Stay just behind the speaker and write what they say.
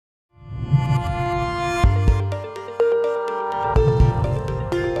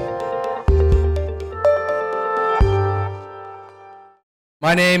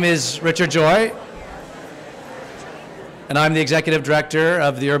My name is Richard Joy, and I'm the Executive Director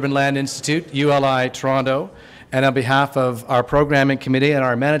of the Urban Land Institute, ULI Toronto. And on behalf of our Programming Committee and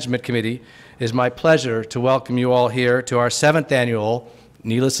our Management Committee, it is my pleasure to welcome you all here to our 7th annual,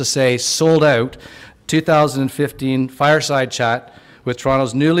 needless to say, sold out 2015 Fireside Chat with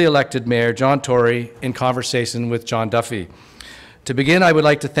Toronto's newly elected Mayor, John Tory, in conversation with John Duffy. To begin, I would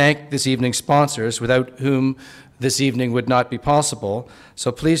like to thank this evening's sponsors, without whom this evening would not be possible.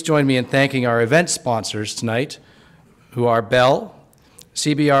 So please join me in thanking our event sponsors tonight, who are Bell,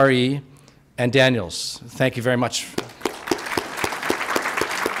 CBRE, and Daniels. Thank you very much.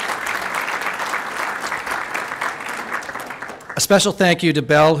 A special thank you to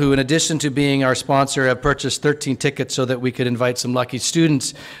Bell, who in addition to being our sponsor, have purchased 13 tickets so that we could invite some lucky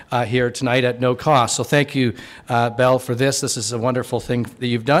students here tonight at no cost. So thank you, Bell, for this. This is a wonderful thing that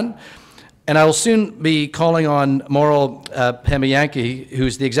you've done. And I will soon be calling on Mauro Pamianchi,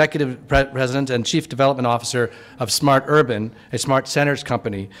 who's the Executive President and Chief Development Officer of Smart Urban, a smart centers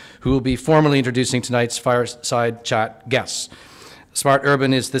company, who will be formally introducing tonight's Fireside Chat guests. Smart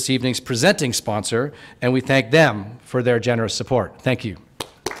Urban is this evening's presenting sponsor, and we thank them for their generous support. Thank you.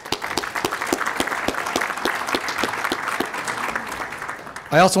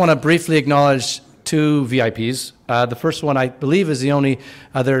 I also want to briefly acknowledge two VIPs. The first one, I believe, is the only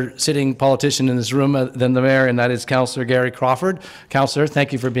other sitting politician in this room than the mayor, and that is Councillor Gary Crawford. Councillor,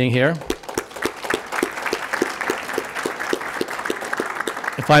 thank you for being here.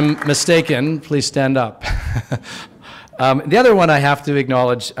 If I'm mistaken, please stand up. The other one I have to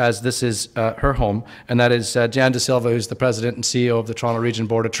acknowledge, as this is her home, and that is Jan De Silva, who's the President and CEO of the Toronto Region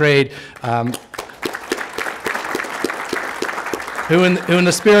Board of Trade. Who in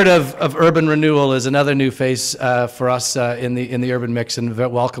the spirit of urban renewal is another new face for us in the urban mix, and a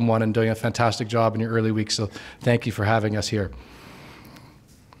welcome one, and doing a fantastic job in your early weeks. So thank you for having us here.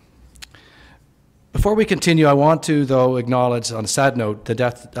 Before we continue, I want to, though, acknowledge, on a sad note, the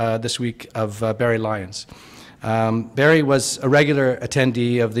death this week of Barry Lyons. Barry was a regular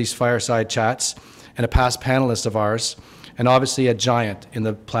attendee of these fireside chats and a past panelist of ours, and obviously a giant in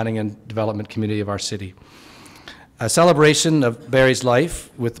the planning and development community of our city. A celebration of Barry's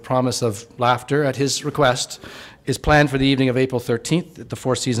life, with the promise of laughter at his request, is planned for the evening of April 13th at the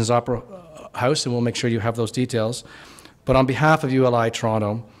Four Seasons Opera House, and we'll make sure you have those details. But on behalf of ULI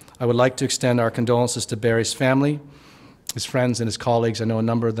Toronto, I would like to extend our condolences to Barry's family, his friends, and his colleagues. I know a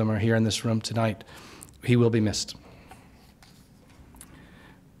number of them are here in this room tonight. He will be missed.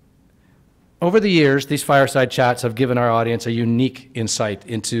 Over the years, these fireside chats have given our audience a unique insight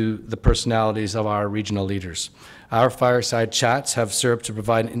into the personalities of our regional leaders. Our fireside chats have served to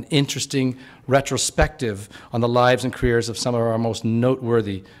provide an interesting retrospective on the lives and careers of some of our most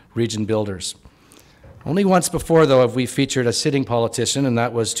noteworthy region builders. Only once before, though, have we featured a sitting politician, and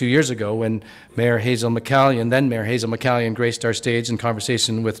that was 2 years ago when Mayor Hazel McCallion, then Mayor Hazel McCallion, graced our stage in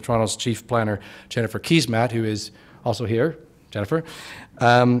conversation with Toronto's Chief Planner, Jennifer Keesmaat, who is also here. Jennifer.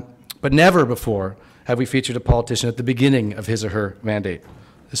 But never before have we featured a politician at the beginning of his or her mandate.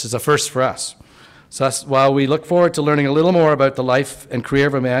 This is a first for us. So while we look forward to learning a little more about the life and career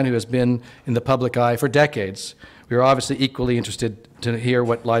of a man who has been in the public eye for decades, we are obviously equally interested to hear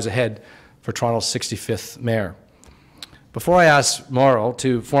what lies ahead for Toronto's 65th mayor. Before I ask Mauro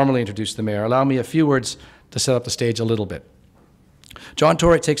to formally introduce the mayor, allow me a few words to set up the stage a little bit. John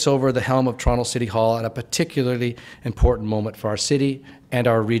Tory takes over the helm of Toronto City Hall at a particularly important moment for our city and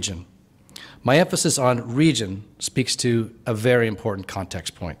our region. My emphasis on region speaks to a very important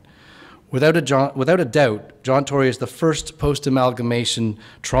context point. Without a doubt, John Tory is the first post-amalgamation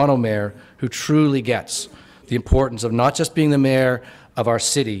Toronto mayor who truly gets the importance of not just being the mayor of our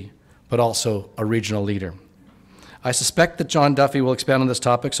city, but also a regional leader. I suspect that John Duffy will expand on this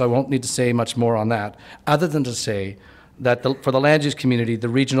topic, so I won't need to say much more on that, other than to say that for the land use community, the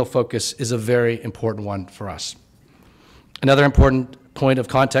regional focus is a very important one for us. Another important point of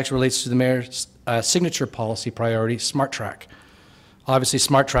context relates to the mayor's signature policy priority, Smart Track. Obviously,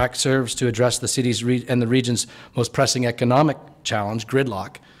 Smart Track serves to address the city's and the region's most pressing economic challenge,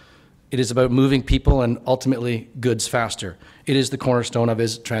 gridlock. It is about moving people and ultimately goods faster. It is the cornerstone of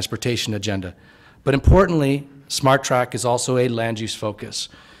his transportation agenda. But importantly, Smart Track is also a land use focus.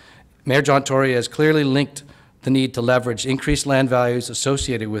 Mayor John Tory has clearly linked the need to leverage increased land values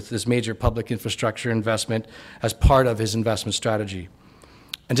associated with this major public infrastructure investment as part of his investment strategy.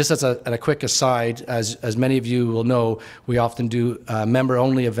 And just as a quick aside, as many of you will know, we often do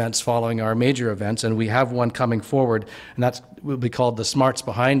member-only events following our major events, and we have one coming forward, and that will be called the Smarts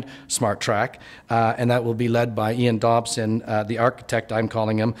Behind Smart Track, and that will be led by Ian Dobson, the architect, I'm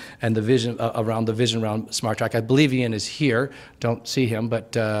calling him, and the vision around Smart Track. I believe Ian is here. Don't see him,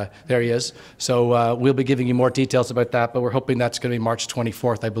 but there he is. So we'll be giving you more details about that, but we're hoping that's going to be March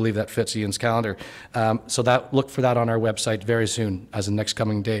 24th. I believe that fits Ian's calendar. So look for that on our website very soon, as in next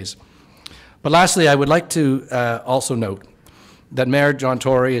coming days. But lastly, I would like to also note that Mayor John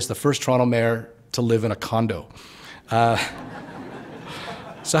Tory is the first Toronto mayor to live in a condo.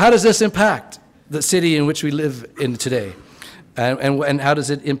 So how does this impact the city in which we live in today? And how does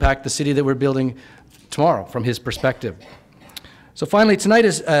it impact the city that we're building tomorrow from his perspective? So finally,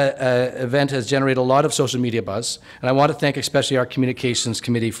 tonight's event has generated a lot of social media buzz, and I want to thank especially our communications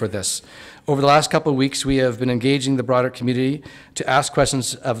committee for this. Over the last couple of weeks, we have been engaging the broader community to ask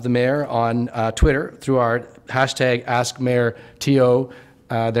questions of the mayor on Twitter through our hashtag AskMayorTO.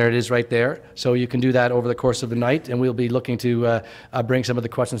 There it is right there. So you can do that over the course of the night, and we'll be looking to bring some of the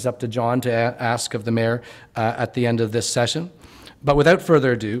questions up to John to ask of the mayor at the end of this session. But without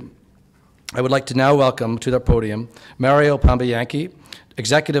further ado, I would like to now welcome to the podium Mario Pambianchi,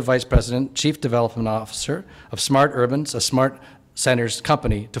 Executive Vice President, Chief Development Officer of Smart Urbans, a Smart Centres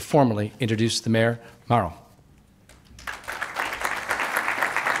company, to formally introduce the mayor. Mauro.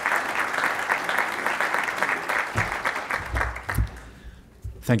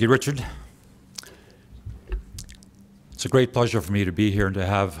 Thank you, Richard. It's a great pleasure for me to be here and to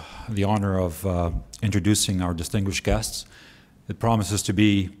have the honor of introducing our distinguished guests. It promises to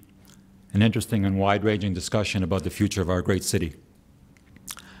be an interesting and wide-ranging discussion about the future of our great city.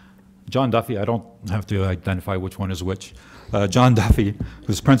 John Duffy, I don't have to identify which one is which. John Duffy,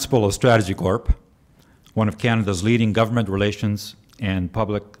 who's principal of StrategyCorp, one of Canada's leading government relations and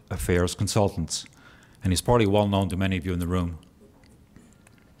public affairs consultants, and he's probably well known to many of you in the room.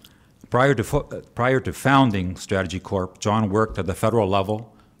 Prior to founding StrategyCorp, John worked at the federal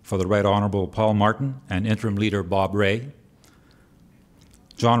level for the Right Honourable Paul Martin and interim leader Bob Rae.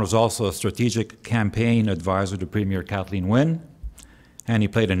 John was also a strategic campaign advisor to Premier Kathleen Wynne, and he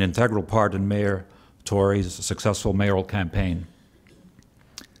played an integral part in Mayor Tory's successful mayoral campaign,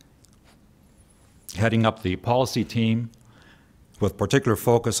 heading up the policy team with particular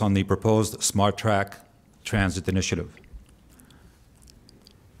focus on the proposed Smart Track Transit Initiative.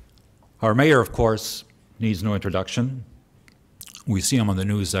 Our mayor, of course, needs no introduction. We see him on the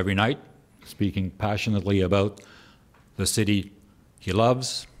news every night, speaking passionately about the city he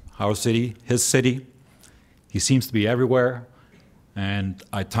loves, our city, his city. He seems to be everywhere, and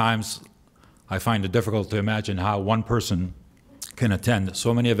at times I find it difficult to imagine how one person can attend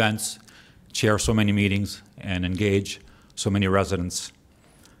so many events, chair so many meetings, and engage so many residents.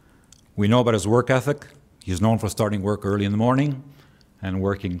 We know about his work ethic. He's known for starting work early in the morning and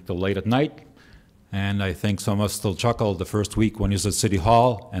working till late at night. And I think some of us still chuckled the first week when he was at City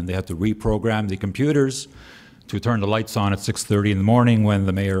Hall and they had to reprogram the computers to turn the lights on at 6:30 in the morning when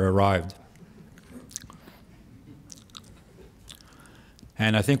the mayor arrived.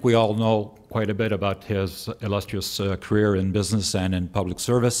 And I think we all know quite a bit about his illustrious career in business and in public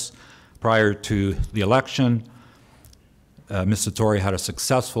service. Prior to the election, Mr. Tory had a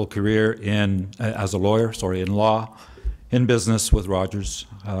successful career as a lawyer, in law, in business with Rogers.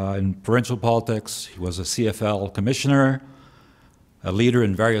 In provincial politics, he was a CFL commissioner, a leader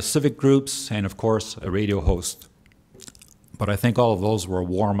in various civic groups, and of course, a radio host. But I think all of those were a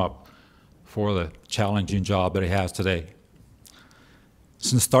warm-up for the challenging job that he has today.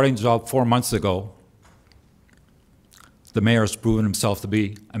 Since starting the job 4 months ago, the mayor has proven himself to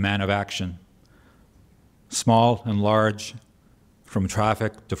be a man of action. Small and large, from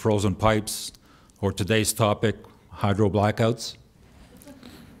traffic to frozen pipes, or today's topic, hydro blackouts.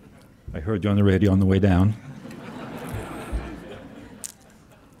 I heard you on the radio on the way down.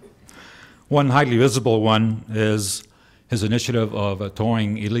 One highly visible one is his initiative of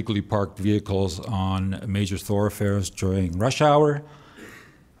towing illegally parked vehicles on major thoroughfares during rush hour,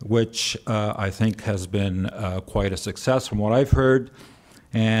 which I think has been quite a success from what I've heard,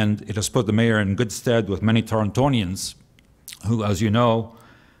 and it has put the mayor in good stead with many Torontonians who, as you know,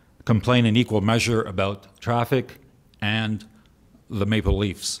 complain in equal measure about traffic and the Maple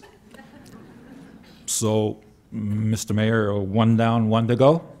Leafs. So, Mr. Mayor, one down, one to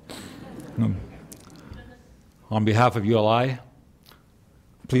go. On behalf of ULI,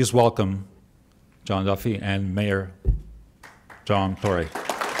 please welcome John Duffy and Mayor John Tory.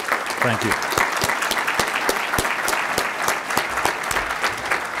 Thank you.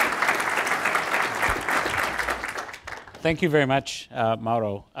 thank you very much,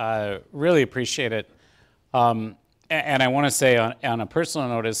 Mauro. Really appreciate it. And I want to say on a personal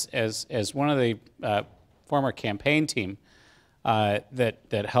note, as one of the former campaign team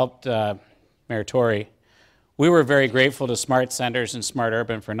that helped Mayor Tory, we were very grateful to Smart Centers and Smart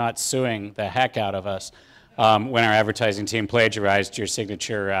Urban for not suing the heck out of us when our advertising team plagiarized your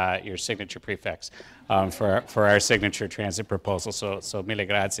signature prefix for our signature transit proposal. So mille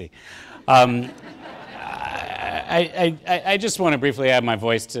grazie. I just want to briefly add my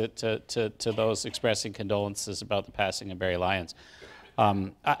voice to those expressing condolences about the passing of Barry Lyons.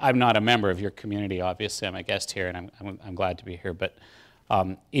 I'm not a member of your community, obviously. I'm a guest here, and I'm glad to be here. But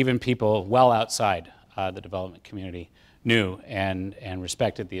even people well outside the development community knew and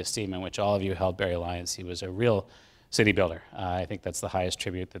respected the esteem in which all of you held Barry Lyons. He was a real city builder. I think that's the highest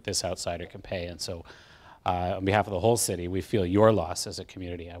tribute that this outsider can pay. And so on behalf of the whole city, we feel your loss as a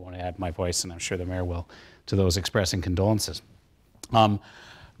community. I want to add my voice, and I'm sure the mayor will, to those expressing condolences. One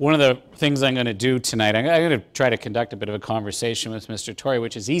of the things I'm going to do tonight, I'm going to try to conduct a bit of a conversation with Mr. Tory,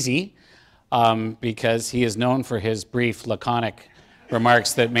 which is easy because he is known for his brief, laconic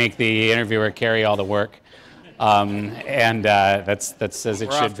remarks that make the interviewer carry all the work. That's as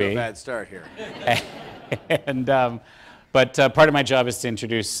it should be. We're off to a bad start here. But part of my job is to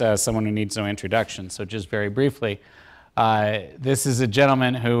introduce someone who needs no introduction. So just very briefly, this is a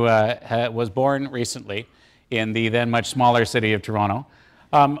gentleman who was born recently in the then much smaller city of Toronto.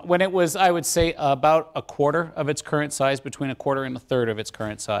 When it was, I would say, about a quarter of its current size, between a quarter and a third of its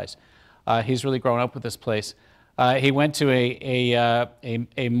current size. He's really grown up with this place. He went to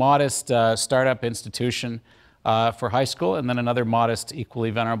a modest startup institution for high school, and then another modest,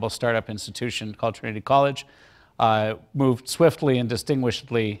 equally venerable startup institution called Trinity College. Moved swiftly and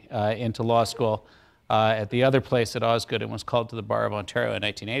distinguishedly into law school at the other place at Osgoode and was called to the Bar of Ontario in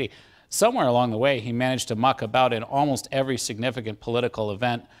 1980. Somewhere along the way, he managed to muck about in almost every significant political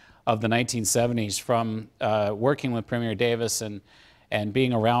event of the 1970s, from working with Premier Davis and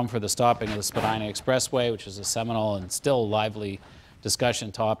being around for the stopping of the Spadina Expressway, which was a seminal and still lively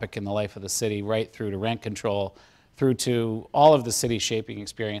discussion topic in the life of the city, right through to rent control, through to all of the city-shaping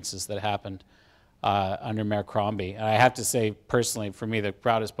experiences that happened under Mayor Crombie. And I have to say, personally, for me, the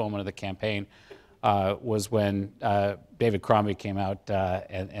proudest moment of the campaign was when David Crombie came out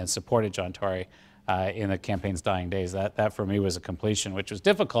and supported John Tory in the campaign's dying days. That for me was a completion, which was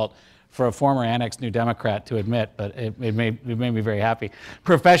difficult for a former annexed New Democrat to admit, but it made me very happy.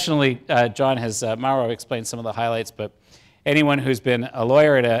 Professionally, John has, Mauro explained some of the highlights, but anyone who's been a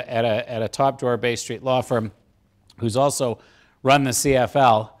lawyer at a top drawer Bay Street law firm, who's also run the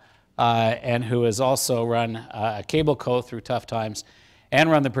CFL, and who has also run a cable co through tough times, and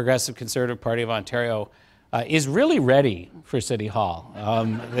run the Progressive Conservative Party of Ontario, is really ready for City Hall.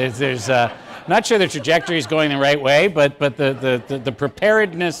 There's not sure the trajectory is going the right way, but the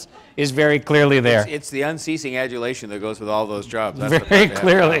preparedness is very clearly there. It's the unceasing adulation that goes with all those jobs. That's very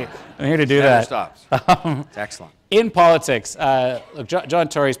clearly. I'm here to do that. Never stops. It's excellent. In politics, look, John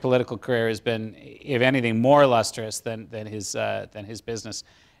Tory's political career has been, if anything, more illustrious than his business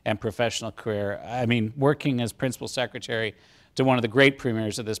and professional career. I mean, working as principal secretary to one of the great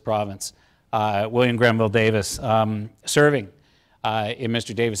premiers of this province, William Grenville Davis, serving in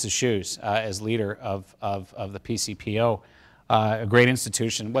Mr. Davis's shoes as leader of the PCPO, a great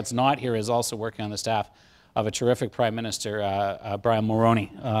institution. What's not here is also working on the staff of a terrific Prime Minister, Brian Mulroney,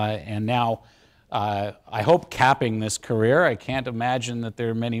 and now I hope capping this career. I can't imagine that there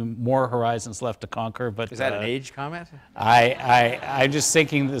are many more horizons left to conquer. But is that an age comment? I'm just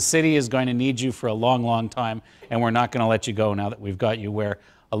thinking the city is going to need you for a long, long time, and we're not going to let you go now that we've got you where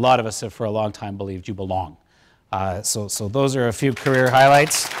a lot of us have for a long time believed you belong. So those are a few career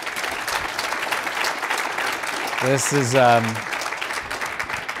highlights. This is,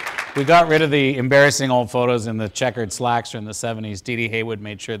 we got rid of the embarrassing old photos in the checkered slacks from the 70s. Dee Dee Haywood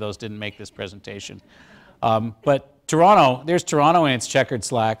made sure those didn't make this presentation. But Toronto, there's Toronto in its checkered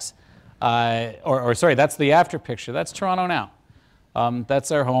slacks. Sorry, that's the after picture. That's Toronto now.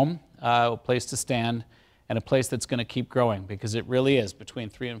 That's our home, a place to stand, and a place that's going to keep growing, because it really is between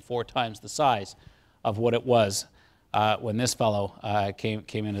 3 and 4 times the size of what it was when this fellow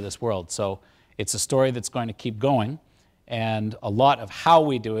came into this world. So it's a story that's going to keep going, and a lot of how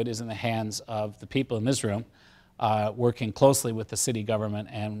we do it is in the hands of the people in this room, working closely with the city government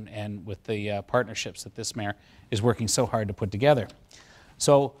and with the partnerships that this mayor is working so hard to put together.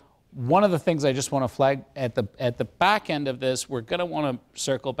 So one of the things I just want to flag at the back end of this, we're going to want to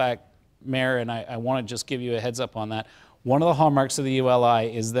circle back, Mayor, and I want to just give you a heads up on that. One of the hallmarks of the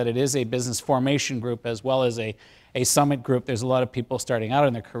ULI is that it is a business formation group as well as a summit group. There's a lot of people starting out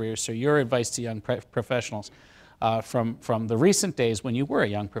in their careers, so your advice to young professionals. from the recent days when you were a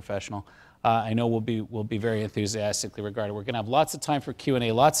young professional, I know will be very enthusiastically regarded. We're going to have lots of time for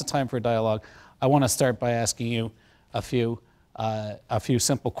Q&A, lots of time for dialogue. I want to start by asking you a few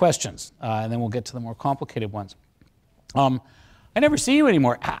simple questions, and then we'll get to the more complicated ones. I never see you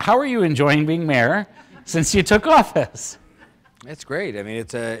anymore. How are you enjoying being mayor since you took office? It's great. I mean,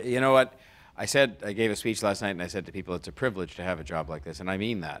 it's you know what? I gave a speech last night and I said to people, it's a privilege to have a job like this, and I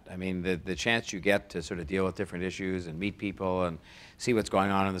mean that. I mean, the chance you get to sort of deal with different issues and meet people and see what's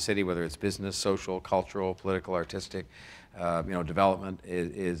going on in the city, whether it's business, social, cultural, political, artistic, development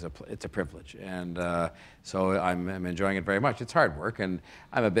it's a privilege. And so I'm enjoying it very much. It's hard work, and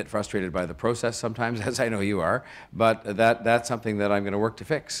I'm a bit frustrated by the process sometimes, as I know you are, but that's something that I'm going to work to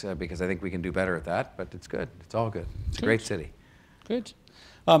fix because I think we can do better at that, but it's good. It's all good. It's a great city. Good.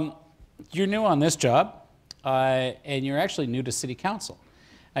 You're new on this job, and you're actually new to City Council.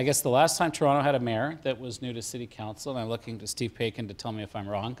 I guess the last time Toronto had a mayor that was new to City Council, and I'm looking to Steve Paikin to tell me if I'm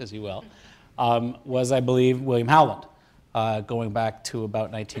wrong, because he will, was, I believe, William Howland, going back to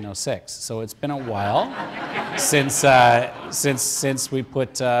about 1906. So it's been a while since we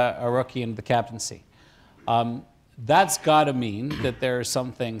put a rookie into the captaincy. That's got to mean that there are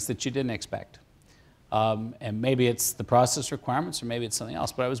some things that you didn't expect. And maybe it's the process requirements, or maybe it's something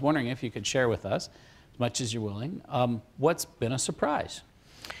else. But I was wondering if you could share with us, as much as you're willing, what's been a surprise?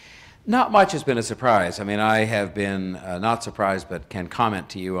 Not much has been a surprise. I mean, I have been not surprised, but can comment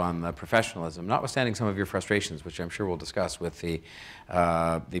to you on the professionalism, notwithstanding some of your frustrations, which I'm sure we'll discuss with the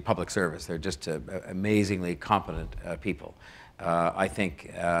public service. They're just amazingly competent people. I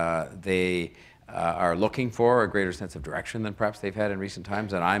think they are looking for a greater sense of direction than perhaps they've had in recent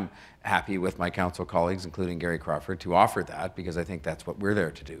times, and I'm happy with my council colleagues, including Gary Crawford, to offer that, because I think that's what we're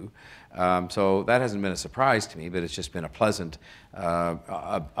there to do. So that hasn't been a surprise to me, but it's just been a pleasant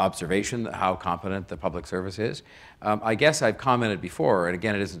observation how competent the public service is. I guess I've commented before, and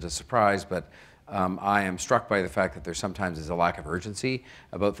again, it isn't a surprise, but I am struck by the fact that there sometimes is a lack of urgency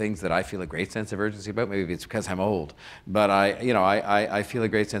about things that I feel a great sense of urgency about. Maybe it's because I'm old, but I feel a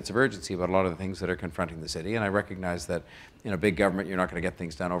great sense of urgency about a lot of the things that are confronting the city, and I recognize that in a big government you're not going to get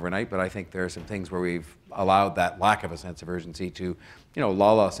things done overnight, but I think there are some things where we've allowed that lack of a sense of urgency to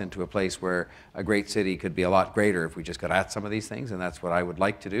lull us into a place where a great city could be a lot greater if we just got at some of these things, and that's what I would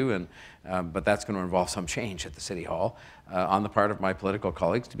like to do. And but that's going to involve some change at the City Hall on the part of my political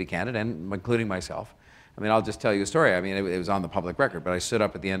colleagues, to be candid, and including myself. I mean, I'll just tell you a story. I mean, it was on the public record, but I stood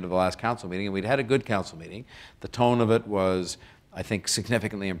up at the end of the last council meeting, and we'd had a good council meeting. The tone of it was, I think,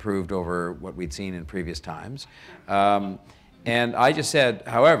 significantly improved over what we'd seen in previous times. And I just said,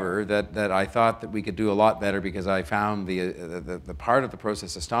 however, that I thought that we could do a lot better, because I found the part of the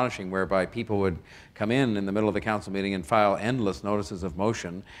process astonishing, whereby people would come in the middle of the council meeting and file endless notices of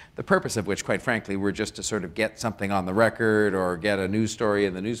motion, the purpose of which, quite frankly, were just to sort of get something on the record or get a news story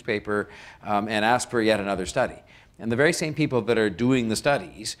in the newspaper and ask for yet another study. And the very same people that are doing the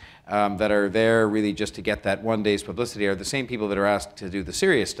studies, that are there really just to get that one day's publicity, are the same people that are asked to do the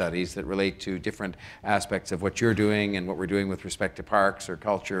serious studies that relate to different aspects of what you're doing and what we're doing with respect to parks or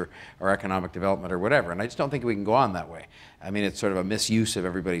culture or economic development or whatever. And I just don't think we can go on that way. I mean, it's sort of a misuse of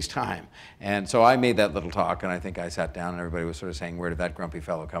everybody's time. And so I made that little talk, and I think I sat down and everybody was sort of saying, where did that grumpy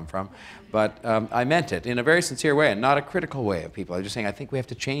fellow come from? But I meant it in a very sincere way, and not a critical way of people. I was just saying, I think we have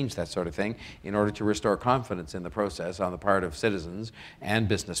to change that sort of thing in order to restore confidence in the process on the part of citizens and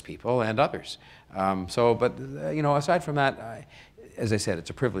business people and others. But aside from that, as I said, it's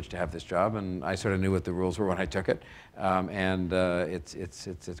a privilege to have this job, and I sort of knew what the rules were when I took it,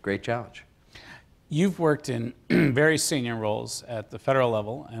 it's a great challenge. You've worked in very senior roles at the federal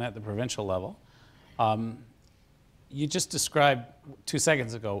level and at the provincial level. You just described 2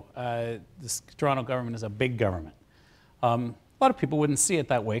 seconds ago, this Toronto government is a big government. A lot of people wouldn't see it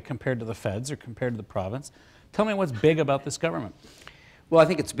that way compared to the feds or compared to the province. Tell me what's big about this government. Well, I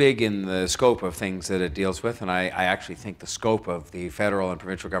think it's big in the scope of things that it deals with, and I actually think the scope of the federal and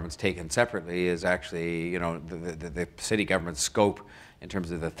provincial governments taken separately is actually, the city government's scope in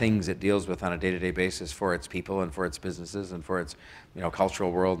terms of the things it deals with on a day-to-day basis for its people and for its businesses and for its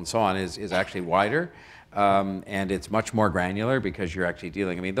cultural world and so on is actually wider. And it's much more granular, because you're actually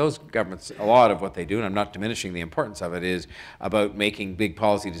dealing, I mean, those governments, a lot of what they do, and I'm not diminishing the importance of it, is about making big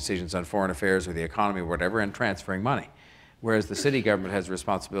policy decisions on foreign affairs or the economy or whatever, and transferring money. Whereas the city government has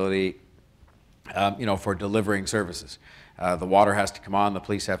responsibility, for delivering services. The water has to come on, the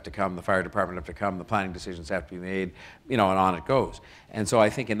police have to come, the fire department have to come, the planning decisions have to be made, and on it goes. And so I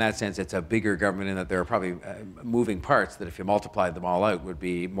think in that sense it's a bigger government, in that there are probably moving parts that if you multiplied them all out would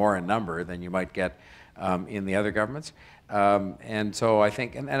be more in number than you might get in the other governments. And so I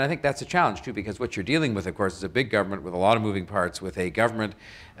think, and I think that's a challenge too, because what you're dealing with, of course, is a big government with a lot of moving parts, with a government,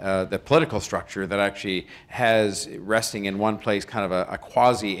 the political structure that actually has resting in one place kind of a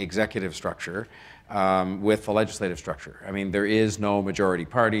quasi-executive structure with the legislative structure. I mean, there is no majority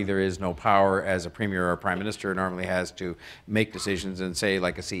party, there is no power as a premier or a prime minister normally has to make decisions and say,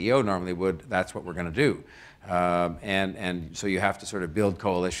 like a CEO normally would, that's what we're going to do. And so you have to sort of build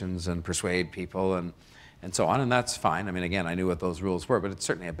coalitions and persuade people and so on, and that's fine. I mean, again, I knew what those rules were, but it's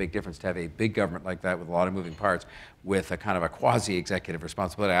certainly a big difference to have a big government like that with a lot of moving parts with a kind of a quasi-executive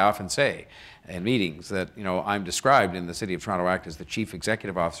responsibility. I often say in meetings that, you know, I'm described in the City of Toronto Act as the chief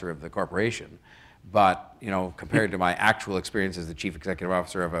executive officer of the corporation, but, you know, compared to my actual experience as the chief executive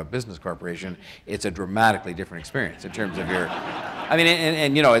officer of a business corporation, it's a dramatically different experience in terms of your, I mean,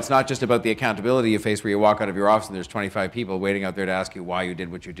 and you know, it's not just about the accountability you face where you walk out of your office and there's 25 people waiting out there to ask you why you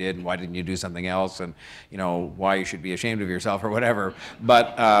did what you did and why didn't you do something else and, you know, why you should be ashamed of yourself or whatever.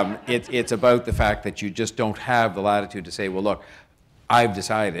 But it's about the fact that you just don't have the latitude to say, well, look, I've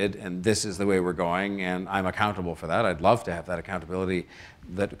decided and this is the way we're going and I'm accountable for that. I'd love to have that accountability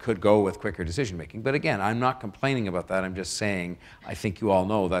that could go with quicker decision making. But again, I'm not complaining about that. I'm just saying, I think you all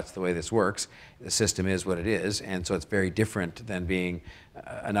know that's the way this works. The system is what it is, and so it's very different than being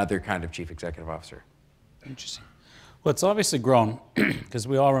another kind of chief executive officer. Interesting. Well, it's obviously grown because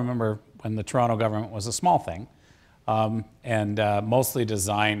we all remember when the Toronto government was a small thing and mostly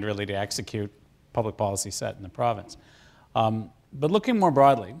designed really to execute public policy set in the province. But looking more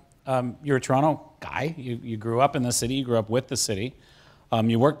broadly, you're a Toronto guy. You grew up in the city. You grew up with the city.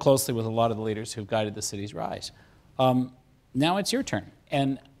 You work closely with a lot of the leaders who've guided the city's rise. Now it's your turn,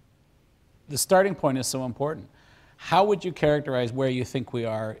 and the starting point is so important. How would you characterize where you think we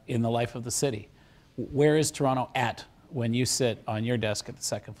are in the life of the city? Where is Toronto at when you sit on your desk at the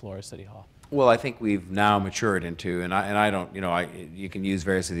second floor of City Hall? Well, I think we've now matured into, and I don't, you know, you can use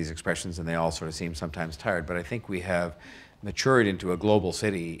various of these expressions and they all sort of seem sometimes tired, but I think we have matured into a global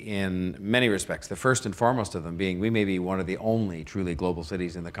city in many respects. The first and foremost of them being we may be one of the only truly global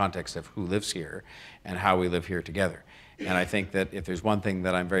cities in the context of who lives here and how we live here together. And I think that if there's one thing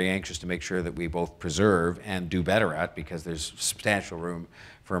that I'm very anxious to make sure that we both preserve and do better at, because there's substantial room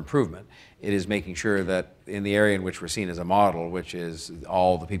for improvement, it is making sure that in the area in which we're seen as a model, which is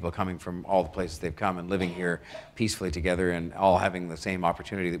all the people coming from all the places they've come and living here peacefully together and all having the same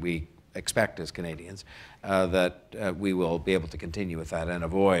opportunity that we expect as Canadians, that we will be able to continue with that and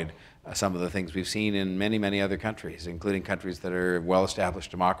avoid some of the things we've seen in many, many other countries, including countries that are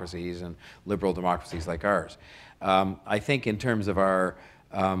well-established democracies and liberal democracies like ours. I think in terms of our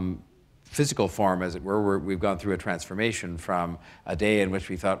physical form, as it were, we've gone through a transformation from a day in which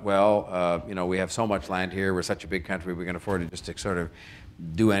we thought, well, you know, we have so much land here, we're such a big country, we can afford to just to sort of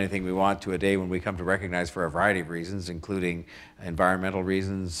do anything we want, to a day when we come to recognize for a variety of reasons, including environmental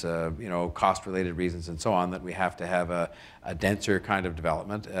reasons, you know, cost-related reasons and so on, that we have to have a denser kind of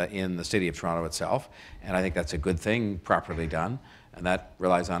development in the City of Toronto itself. And I think that's a good thing, properly done. And that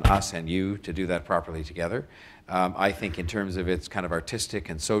relies on us and you to do that properly together. I think in terms of its kind of artistic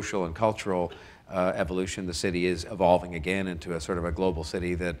and social and cultural evolution, the city is evolving again into a sort of a global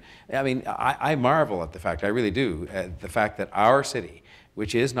city that, I mean, I marvel at the fact, I really do, the fact that our city,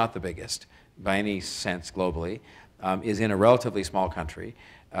 which is not the biggest by any sense globally, is in a relatively small country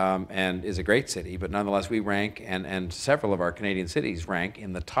and is a great city, but nonetheless we rank, and several of our Canadian cities rank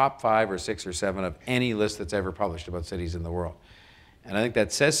in the top 5 or 6 or 7 of any list that's ever published about cities in the world. And I think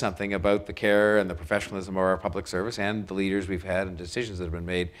that says something about the care and the professionalism of our public service and the leaders we've had and decisions that have been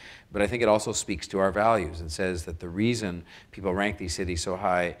made. But I think it also speaks to our values and says that the reason people rank these cities so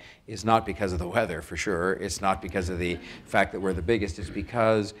high is not because of the weather, for sure. It's not because of the fact that we're the biggest. It's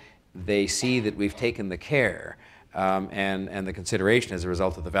because they see that we've taken the care and the consideration as a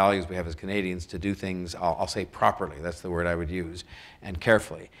result of the values we have as Canadians to do things, I'll say properly, that's the word I would use, and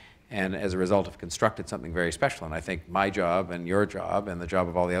carefully. And as a result have constructed something very special. And I think my job and your job and the job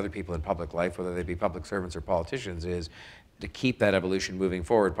of all the other people in public life, whether they be public servants or politicians, is to keep that evolution moving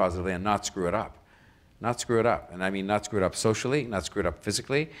forward positively and not screw it up. Not screw it up. And I mean not screw it up socially, not screw it up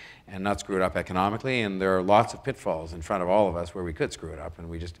physically, and not screw it up economically. And there are lots of pitfalls in front of all of us where we could screw it up. And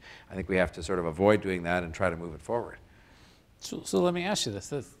I think we have to sort of avoid doing that and try to move it forward. So let me ask you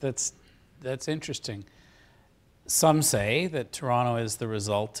this. That's interesting. Some say that Toronto is the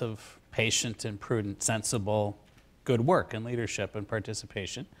result of patient and prudent, sensible, good work and leadership and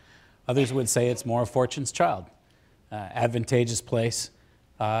participation. Others would say it's more fortune's child. Advantageous place,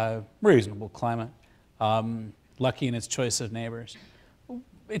 reasonable climate, lucky in its choice of neighbors.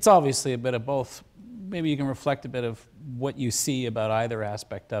 It's obviously a bit of both. Maybe you can reflect a bit of what you see about either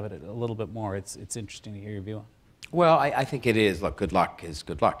aspect of it a little bit more. It's interesting to hear your view on. Well, I think it is. Look, good luck is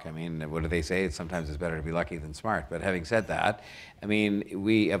good luck. I mean, what do they say? Sometimes it's better to be lucky than smart. But having said that, I mean,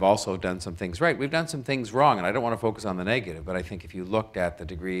 we have also done some things right. We've done some things wrong, and I don't want to focus on the negative, but I think if you looked at the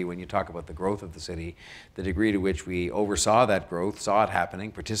degree, when you talk about the growth of the city, the degree to which we oversaw that growth, saw it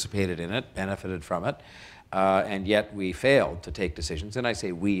happening, participated in it, benefited from it, and yet we failed to take decisions, and I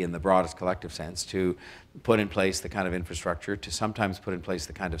say we in the broadest collective sense, to put in place the kind of infrastructure, to sometimes put in place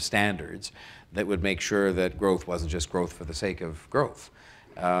the kind of standards that would make sure that growth wasn't just growth for the sake of growth.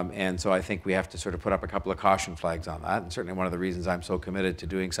 And so I think we have to sort of put up a couple of caution flags on that. And certainly one of the reasons I'm so committed to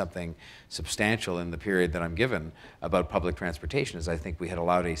doing something substantial in the period that I'm given about public transportation is I think we had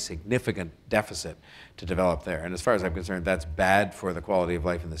allowed a significant deficit to develop there. And as far as I'm concerned, that's bad for the quality of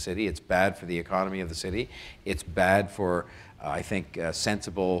life in the city. It's bad for the economy of the city. It's bad for, I think,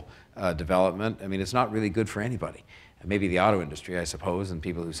 sensible development. I mean, it's not really good for anybody. Maybe the auto industry, I suppose, and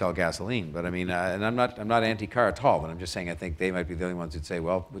people who sell gasoline. But I mean, and I'm not anti-car at all, but I'm just saying I think they might be the only ones who'd say,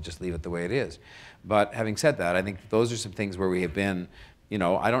 well, we'll just leave it the way it is. But having said that, I think those are some things where we have been, you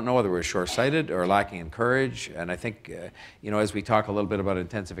know, I don't know whether we're short-sighted or lacking in courage. And I think, you know, as we talk a little bit about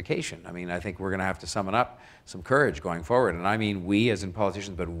intensification, I mean, I think we're going to have to summon up some courage going forward. And I mean we as in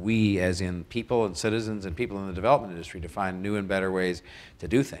politicians, but we as in people and citizens and people in the development industry to find new and better ways to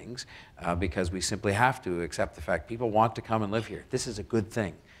do things because we simply have to accept the fact people want to come and live here. This is a good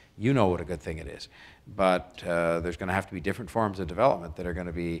thing. You know what a good thing it is. But there's going to have to be different forms of development that are going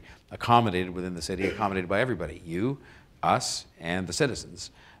to be accommodated within the city, accommodated by everybody, you, us, and the citizens,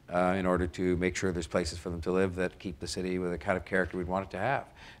 in order to make sure there's places for them to live that keep the city with the kind of character we'd want it to have.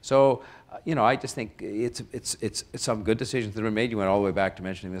 So, you know, I just think it's some good decisions that have been made. You went all the way back to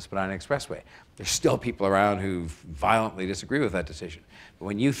mentioning this, but on an expressway. There's still people around who violently disagree with that decision. But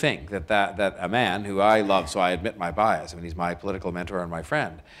when you think that a man who I love, so I admit my bias, I mean, he's my political mentor and my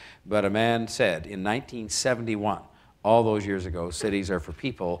friend, but a man said in 1971, all those years ago, cities are for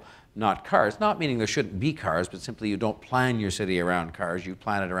people, not cars. Not meaning there shouldn't be cars, but simply you don't plan your city around cars, you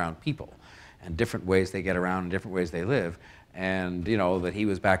plan it around people and different ways they get around and different ways they live. And you know, that he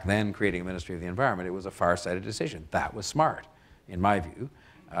was back then creating a Ministry of the Environment, it was a far-sighted decision. That was smart, in my view.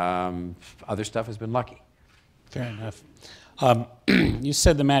 Other stuff has been lucky. Fair enough. You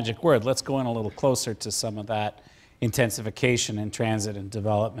said the magic word. Let's go in a little closer to some of that intensification and transit and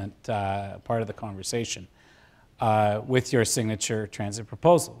development part of the conversation. With your signature transit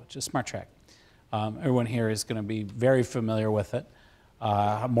proposal, which is SmartTrack. Everyone here is going to be very familiar with it,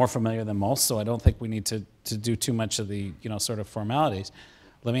 more familiar than most, so I don't think we need to do too much of the, you know, sort of formalities.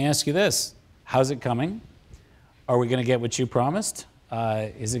 Let me ask you this. How's it coming? Are we going to get what you promised?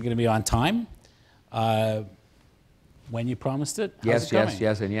 Is it going to be on time? When you promised it? Yes, yes,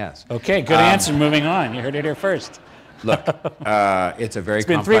 yes, and yes. Okay, good answer. Moving on. You heard it here first. Look, it's a very It's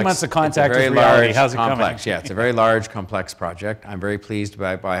been complex, 3 months of contact with reality. large, How's it complex, coming? yeah, it's a very large, complex project. I'm very pleased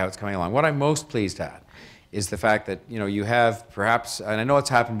by how it's coming along. What I'm most pleased at is the fact that, you know, you have perhaps, and I know it's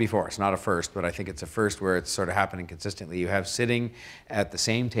happened before, it's not a first, but I think it's a first where it's sort of happening consistently. You have sitting at the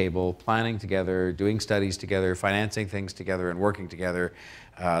same table, planning together, doing studies together, financing things together, and working together.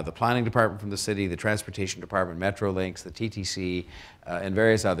 The planning department from the city, the transportation department, Metrolinx, the TTC, and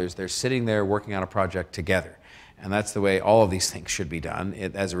various others, they're sitting there working on a project together. And that's the way all of these things should be done.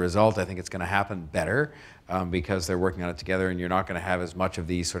 As a result, I think it's going to happen better because they're working on it together, and you're not going to have as much of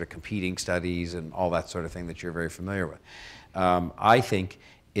these sort of competing studies and all that sort of thing that you're very familiar with. I think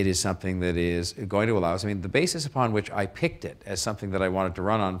it is something that is going to allow us, I mean, the basis upon which I picked it as something that I wanted to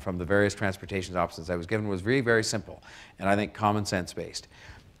run on from the various transportation options I was given was very, very simple, and I think common sense based.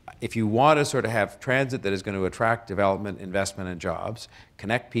 If you want to sort of have transit that is going to attract development, investment, and jobs,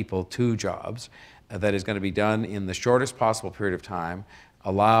 connect people to jobs, that is going to be done in the shortest possible period of time,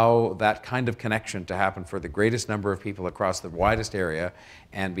 allow that kind of connection to happen for the greatest number of people across the widest area,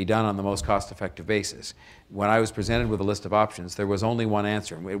 and be done on the most cost-effective basis. When I was presented with a list of options, there was only one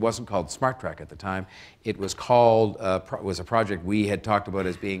answer. It wasn't called SmartTrack at the time. It was called, was a project we had talked about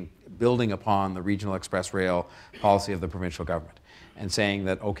as being building upon the regional express rail policy of the provincial government, and saying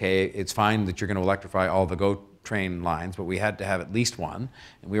that, okay, it's fine that you're going to electrify all the GO train lines, but we had to have at least one,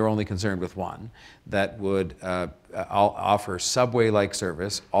 and we were only concerned with one, that would offer subway-like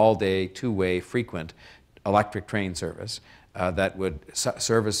service, all-day, two-way, frequent electric train service that would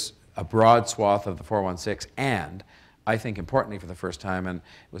service a broad swath of the 416, and I think importantly for the first time, and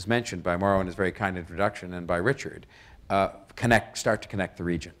it was mentioned by Mauro in his very kind introduction and by Richard, start to connect the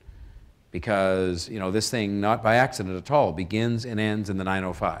region. Because, you know, this thing, not by accident at all, begins and ends in the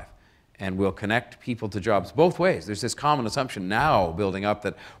 905. and will connect people to jobs both ways. There's this common assumption now building up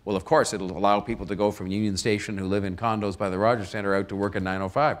that, well, of course, it'll allow people to go from Union Station who live in condos by the Rogers Centre out to work at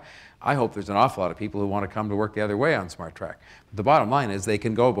 905. I hope there's an awful lot of people who want to come to work the other way on Smart Track. But the bottom line is they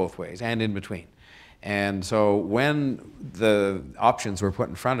can go both ways and in between. And so when the options were put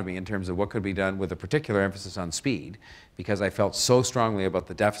in front of me in terms of what could be done with a particular emphasis on speed, because I felt so strongly about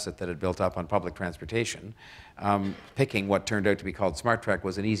the deficit that had built up on public transportation, picking what turned out to be called Smart Track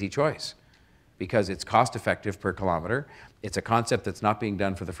was an easy choice because it's cost effective per kilometer. It's a concept that's not being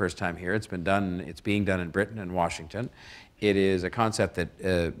done for the first time here. It's being done in Britain and Washington. It is a concept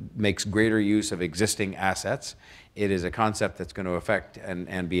that makes greater use of existing assets. It is a concept that's going to affect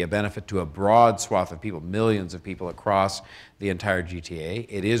and be a benefit to a broad swath of people, millions of people across the entire GTA.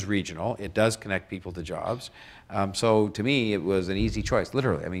 It is regional. It does connect people to jobs. So to me, it was an easy choice,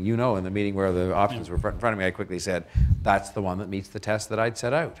 literally. I mean, you know, in the meeting where the options were put in front of me, I quickly said, that's the one that meets the test that I'd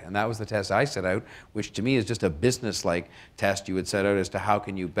set out. And that was the test I set out, which to me is just a business-like test you would set out as to how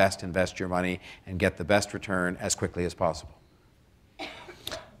can you best invest your money and get the best return as quickly as possible.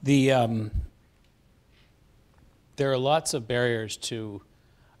 There are lots of barriers to,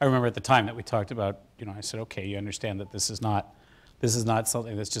 I remember at the time that we talked about, you know, I said, okay, you understand that this is not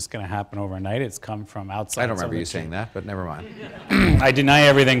something that's just going to happen overnight. It's come from outside. I don't remember you saying that, but never mind. I deny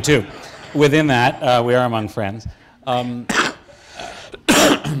everything too. Within that, we are among friends.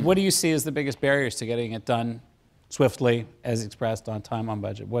 What do you see as the biggest barriers to getting it done swiftly, as expressed, on time, on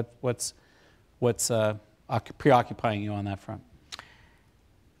budget? What's preoccupying you on that front?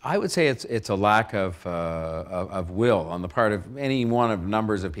 I would say it's a lack of will on the part of any one of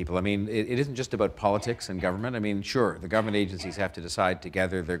numbers of people. I mean, it isn't just about politics and government. I mean, sure, the government agencies have to decide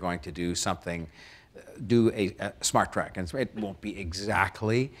together they're going to do something, do a Smart Track. And it won't be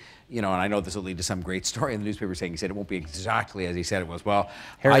exactly, you know, and I know this will lead to some great story in the newspaper saying he said it won't be exactly as he said it was. Well,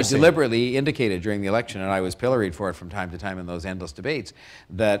 heresy. I deliberately indicated during the election, and I was pilloried for it from time to time in those endless debates,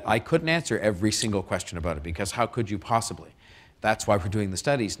 that I couldn't answer every single question about it, because how could you possibly? That's why we're doing the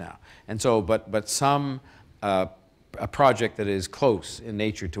studies now. And so, but a project that is close in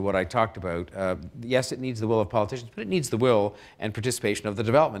nature to what I talked about, yes, it needs the will of politicians, but it needs the will and participation of the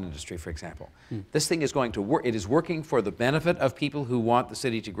development industry, for example. This thing is going to work. It is working for the benefit of people who want the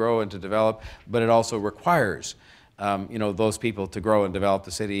city to grow and to develop, but it also requires, you know, those people to grow and develop the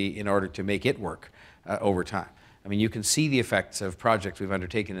city in order to make it work over time. I mean, you can see the effects of projects we've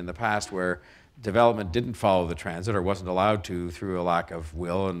undertaken in the past where development didn't follow the transit or wasn't allowed to through a lack of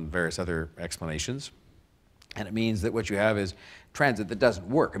will and various other explanations. And it means that what you have is transit that doesn't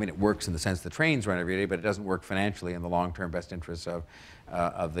work. I mean, it works in the sense the trains run every day, but it doesn't work financially in the long-term best interests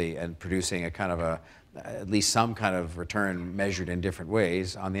and producing a kind of at least some kind of return measured in different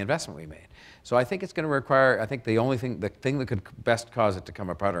ways on the investment we made. So I think it's going to require, I think the thing that could best cause it to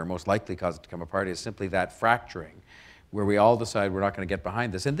come apart, or most likely cause it to come apart, is simply that fracturing, where we all decide we're not going to get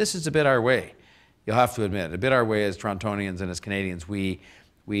behind this. And this is a bit our way. You'll have to admit, a bit our way as Torontonians and as Canadians. We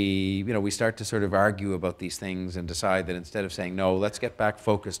start to sort of argue about these things and decide that instead of saying, no, let's get back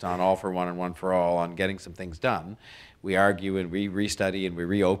focused on all for one and one for all, on getting some things done, we argue and we restudy and we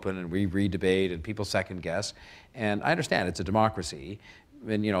reopen and we redebate and people second guess. And I understand it's a democracy,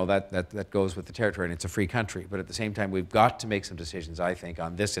 and you know that goes with the territory, and it's a free country. But at the same time, we've got to make some decisions, I think,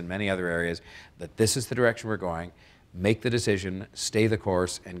 on this and many other areas, that this is the direction we're going, make the decision, stay the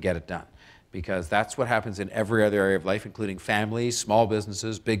course, and get it done. Because that's what happens in every other area of life, including families, small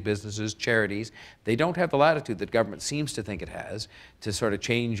businesses, big businesses, charities. They don't have the latitude that government seems to think it has to sort of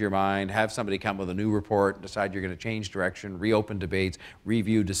change your mind, have somebody come with a new report, decide you're going to change direction, reopen debates,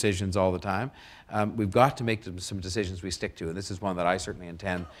 review decisions all the time. We've got to make some decisions we stick to, and this is one that I certainly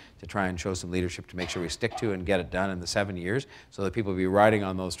intend to try and show some leadership to make sure we stick to and get it done in the 7 years, so that people will be riding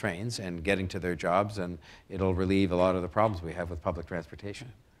on those trains and getting to their jobs, and it'll relieve a lot of the problems we have with public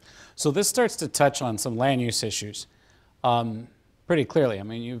transportation. So this starts to touch on some land use issues pretty clearly. I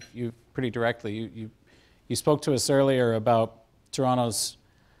mean, you pretty directly, you spoke to us earlier about Toronto's,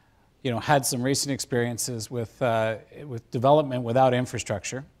 you know, had some recent experiences with development without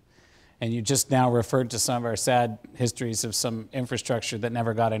infrastructure, and you just now referred to some of our sad histories of some infrastructure that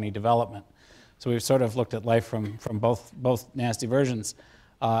never got any development. So we've sort of looked at life from both nasty versions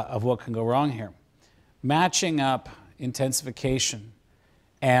of what can go wrong here. Matching up intensification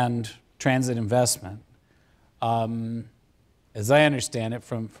and transit investment, as I understand it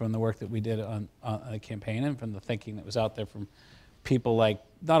from the work that we did on a campaign and from the thinking that was out there from people like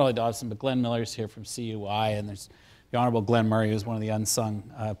not only Dawson, but Glenn Miller's here from CUI, and there's the Honorable Glenn Murray, who's one of the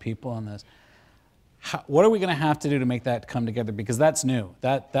unsung people on this. What are we going to have to do to make that come together? Because that's new.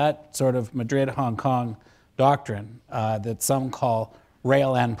 That sort of Madrid, Hong Kong doctrine that some call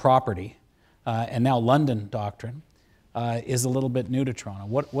rail and property, and now London doctrine, is a little bit new to Toronto.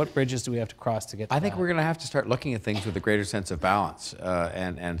 What bridges do we have to cross to get to I think that? we're going to have to start looking at things with a greater sense of balance,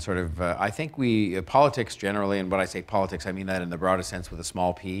 and sort of, I think politics generally, and when I say politics, I mean that in the broadest sense with a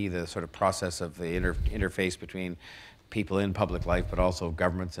small p, the sort of process of the interface between people in public life, but also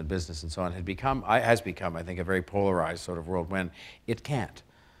governments and business and so on, has become, I think, a very polarized sort of world when it can't.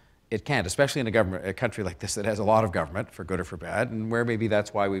 It can't, especially in a country like this that has a lot of government, for good or for bad, and where maybe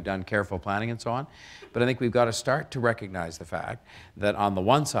that's why we've done careful planning and so on. But I think we've got to start to recognize the fact that on the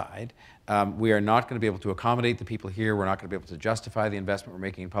one side, we are not going to be able to accommodate the people here. We're not going to be able to justify the investment we're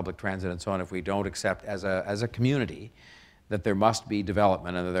making in public transit and so on if we don't accept as a community that there must be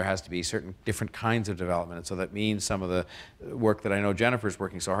development and that there has to be certain different kinds of development. And so that means some of the work that I know Jennifer's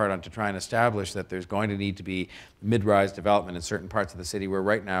working so hard on to try and establish that there's going to need to be mid-rise development in certain parts of the city where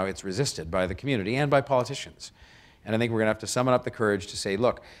right now it's resisted by the community and by politicians. And I think we're going to have to summon up the courage to say,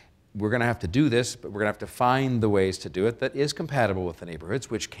 look, we're going to have to do this, but we're going to have to find the ways to do it that is compatible with the neighborhoods,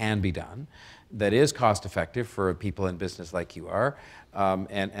 which can be done, that is cost effective for people in business like you are,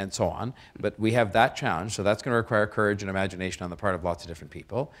 and so on. But we have that challenge, so that's going to require courage and imagination on the part of lots of different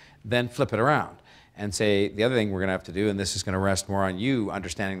people. Then flip it around and say, the other thing we're going to have to do, and this is going to rest more on you,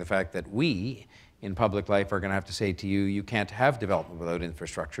 understanding the fact that we in public life are going to have to say to you, you can't have development without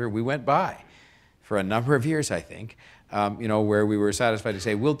infrastructure. We went by for a number of years, I think, where we were satisfied to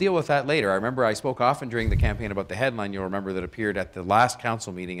say, we'll deal with that later. I remember I spoke often during the campaign about the headline, you'll remember, that appeared at the last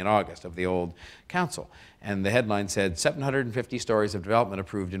council meeting in August of the old council. And the headline said, 750 stories of development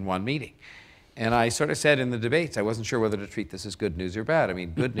approved in one meeting. And I sort of said in the debates, I wasn't sure whether to treat this as good news or bad. I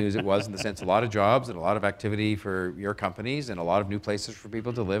mean, good news it was in the sense a lot of jobs and a lot of activity for your companies and a lot of new places for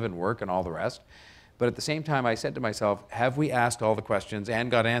people to live and work and all the rest. But at the same time, I said to myself, have we asked all the questions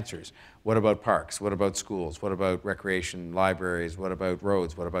and got answers? What about parks? What about schools? What about recreation, libraries? What about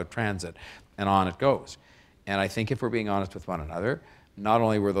roads? What about transit? And on it goes. And I think if we're being honest with one another, not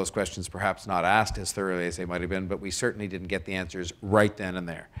only were those questions perhaps not asked as thoroughly as they might have been, but we certainly didn't get the answers right then and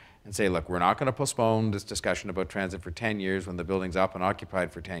there. And say, look, we're not going to postpone this discussion about transit for 10 years when the building's up and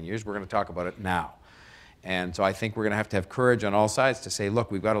occupied for 10 years. We're going to talk about it now. And so I think we're going to have courage on all sides to say,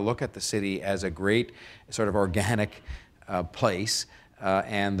 look, we've got to look at the city as a great sort of organic place,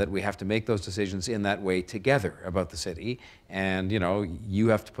 and that we have to make those decisions in that way together about the city. And you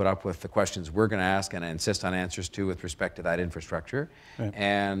have to put up with the questions we're going to ask and insist on answers to with respect to that infrastructure. Right.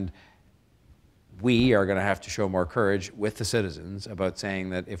 And we are going to have to show more courage with the citizens about saying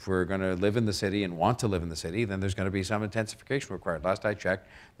that if we're going to live in the city and want to live in the city, then there's going to be some intensification required. Last I checked,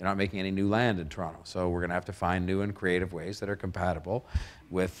 they're not making any new land in Toronto. So we're going to have to find new and creative ways that are compatible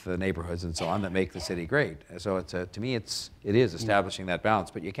with the neighborhoods and so on that make the city great. So to me, it is establishing that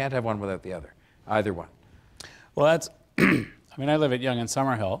balance, but you can't have one without the other, either one. Well, that's, I mean, I live at Yonge and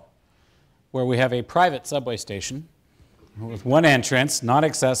Summerhill, where we have a private subway station with one entrance, not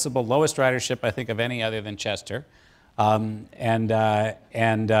accessible, lowest ridership, I think, of any other than Chester. Are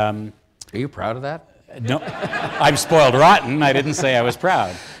you proud of that? No, I'm spoiled rotten. I didn't say I was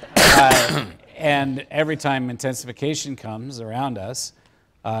proud. And every time intensification comes around us,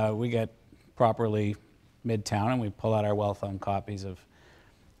 we get properly Midtown and we pull out our well-thumbed copies of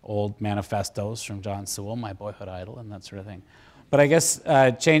old manifestos from John Sewell, my boyhood idol, and that sort of thing. But I guess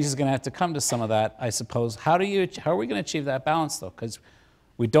change is going to have to come to some of that, I suppose. How are we going to achieve that balance, though? Because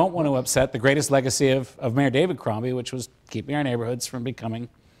we don't want to upset the greatest legacy of Mayor David Crombie, which was keeping our neighborhoods from becoming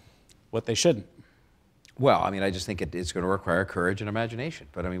what they shouldn't. Well, I mean, I just think it's going to require courage and imagination.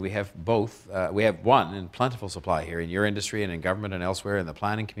 But I mean, we have both. We have one in plentiful supply here in your industry and in government and elsewhere in the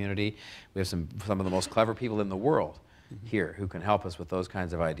planning community. We have some of the most clever people in the world here who can help us with those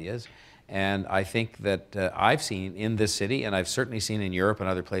kinds of ideas. And I think that I've seen in this city, and I've certainly seen in Europe and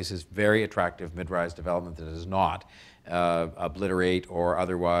other places, very attractive mid-rise development that does not obliterate or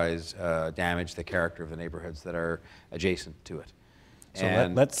otherwise damage the character of the neighborhoods that are adjacent to it.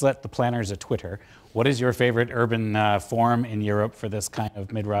 So let's let the planners at Twitter. What is your favorite urban form in Europe for this kind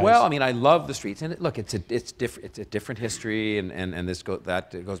of mid-rise? Well, I mean, I love the streets, and look, it's a different history, and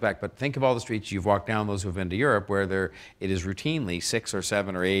that goes back. But think of all the streets you've walked down, those who've been to Europe, where it is routinely 6 or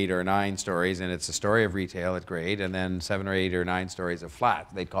 7 or 8 or 9 stories, and it's a story of retail at grade, and then 7 or 8 or 9 stories of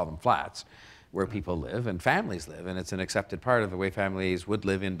flats. They'd call them flats, where people live and families live, and it's an accepted part of the way families would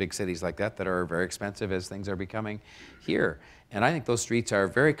live in big cities like that are very expensive as things are becoming here. And I think those streets are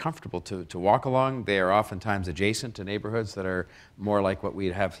very comfortable to walk along. They are oftentimes adjacent to neighborhoods that are more like what we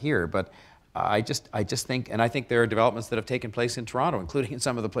have here. But I just think, and I think there are developments that have taken place in Toronto, including in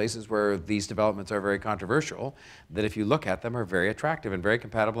some of the places where these developments are very controversial, that if you look at them are very attractive and very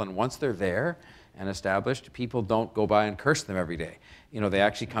compatible. And once they're there, and established, people don't go by and curse them every day. They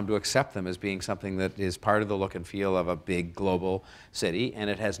actually come to accept them as being something that is part of the look and feel of a big global city, and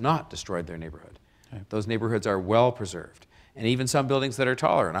it has not destroyed their neighborhood. Right. Those neighborhoods are well preserved. And even some buildings that are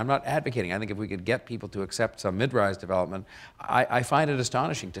taller. And I'm not advocating. I think if we could get people to accept some mid-rise development, I find it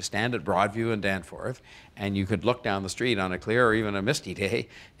astonishing to stand at Broadview and Danforth, and you could look down the street on a clear or even a misty day,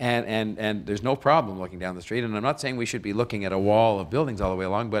 and there's no problem looking down the street. And I'm not saying we should be looking at a wall of buildings all the way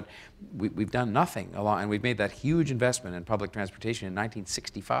along, but we've done nothing along, and we've made that huge investment in public transportation in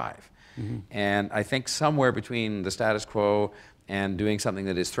 1965. Mm-hmm. And I think somewhere between the status quo and doing something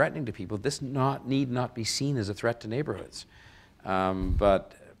that is threatening to people, this need not be seen as a threat to neighborhoods.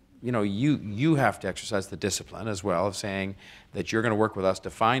 But you have to exercise the discipline as well of saying that you're going to work with us to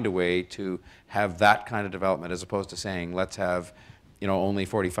find a way to have that kind of development, as opposed to saying let's have only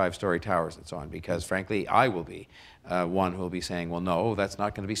 45-story towers and so on, because frankly I will be one who will be saying, well, no, that's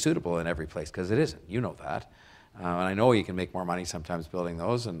not going to be suitable in every place, because it isn't. You know that. And I know you can make more money sometimes building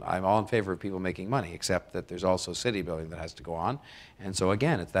those, and I'm all in favor of people making money, except that there's also city building that has to go on. And so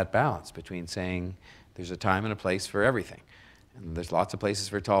again, it's that balance between saying there's a time and a place for everything. And there's lots of places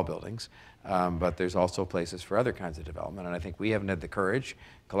for tall buildings, but there's also places for other kinds of development. And I think we haven't had the courage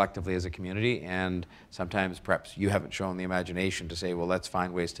collectively as a community, and sometimes perhaps you haven't shown the imagination to say, well, let's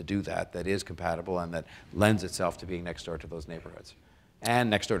find ways to do that that is compatible and that lends itself to being next door to those neighborhoods. And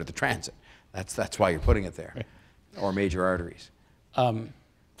next door to the transit. That's why you're putting it there. Right. Or major arteries.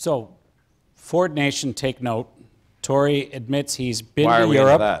 So, Ford Nation, take note. Tory admits he's been Why to are we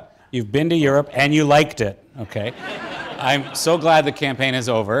Europe. into that? You've been to Europe and you liked it. Okay. I'm so glad the campaign is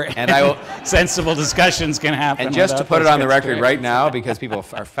over. And I will, sensible discussions can happen. And just to put it on the record right now, because people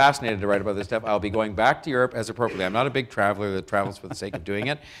are fascinated to write about this stuff, I'll be going back to Europe as appropriately. I'm not a big traveler that travels for the sake of doing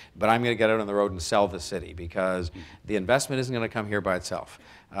it, but I'm going to get out on the road and sell the city, because the investment isn't going to come here by itself.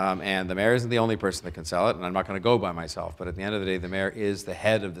 And the mayor isn't the only person that can sell it, and I'm not going to go by myself. But at the end of the day, the mayor is the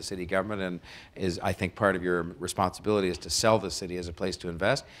head of the city government, and is, I think, part of your responsibility is to sell the city as a place to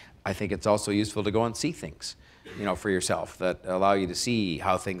invest. I think it's also useful to go and see things, for yourself, that allow you to see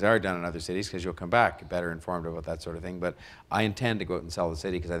how things are done in other cities, because you'll come back better informed about that sort of thing. But I intend to go out and sell the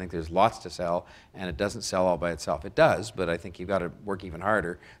city, because I think there's lots to sell, and it doesn't sell all by itself. It does, but I think you've got to work even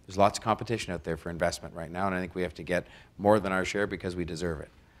harder. There's lots of competition out there for investment right now, and I think we have to get more than our share because we deserve it.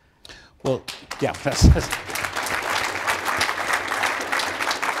 Well, yeah.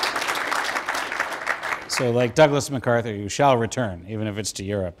 So like Douglas MacArthur, you shall return, even if it's to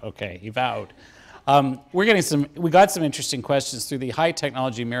Europe. Okay, he vowed. We got some interesting questions through the high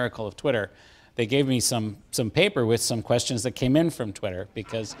technology miracle of Twitter. They gave me some paper with some questions that came in from Twitter,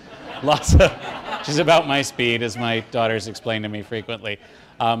 because which is about my speed, as my daughters explain to me frequently.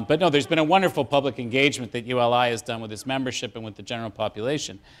 But no, there's been a wonderful public engagement that ULI has done with its membership and with the general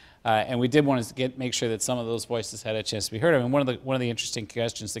population. And we did want to make sure that some of those voices had a chance to be heard. I mean, one of the interesting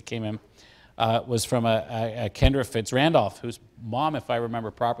questions that came in was from a Kendra Fitz-Randolph, whose mom, if I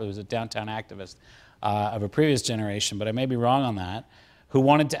remember properly, was a downtown activist of a previous generation, but I may be wrong on that, who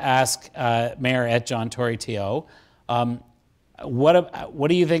wanted to ask Mayor at John Tory TO, what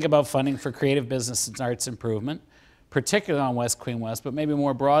do you think about funding for creative business and arts improvement, particularly on West Queen West, but maybe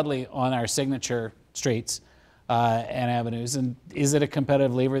more broadly on our signature streets and avenues, and is it a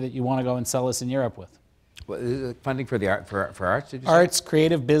competitive lever that you want to go and sell us in Europe with? Well, is it funding for the art, for arts? Did you arts, say?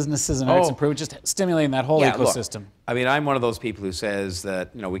 Creative businesses, and arts improvement, just stimulating that whole ecosystem. Look, I mean, I'm one of those people who says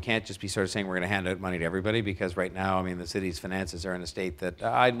that we can't just be sort of saying we're going to hand out money to everybody, because right now, I mean, the city's finances are in a state that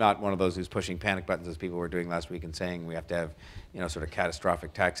I'm not one of those who's pushing panic buttons as people were doing last week and saying we have to have sort of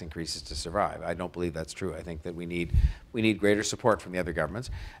catastrophic tax increases to survive. I don't believe that's true. I think that we need greater support from the other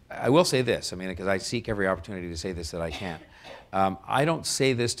governments. I will say this, I mean, because I seek every opportunity to say this that I can. I don't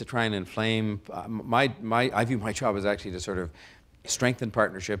say this to try and inflame. I view my job as actually to sort of strengthen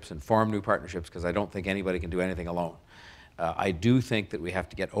partnerships and form new partnerships, because I don't think anybody can do anything alone. I do think that we have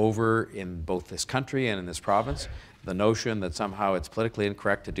to get over, in both this country and in this province, the notion that somehow it's politically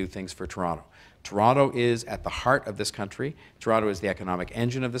incorrect to do things for Toronto. Toronto is at the heart of this country. Toronto is the economic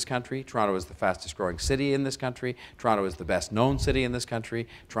engine of this country. Toronto is the fastest growing city in this country. Toronto is the best known city in this country.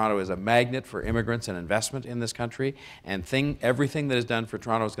 Toronto is a magnet for immigrants and investment in this country. And everything that is done for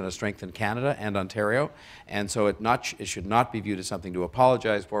Toronto is going to strengthen Canada and Ontario. And so it should not be viewed as something to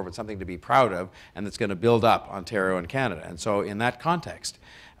apologize for, but something to be proud of, and that's going to build up Ontario and Canada. And so in that context,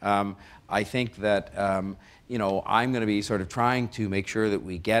 I think that I'm going to be sort of trying to make sure that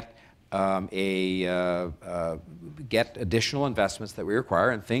we get get additional investments that we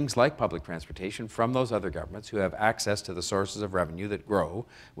require in things like public transportation from those other governments who have access to the sources of revenue that grow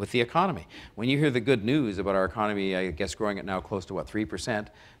with the economy. When you hear the good news about our economy, I guess growing at now close to, what, 3%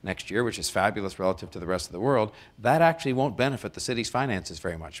 next year, which is fabulous relative to the rest of the world, that actually won't benefit the city's finances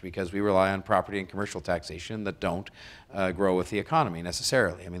very much because we rely on property and commercial taxation that don't grow with the economy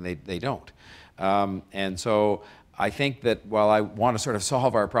necessarily. I mean, they don't. And so I think that while I want to sort of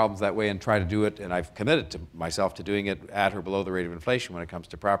solve our problems that way and try to do it, and I've committed to myself to doing it at or below the rate of inflation when it comes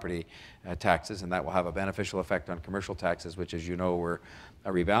to property taxes, and that will have a beneficial effect on commercial taxes, which, as you know, we're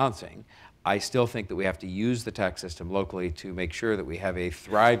rebalancing, I still think that we have to use the tax system locally to make sure that we have a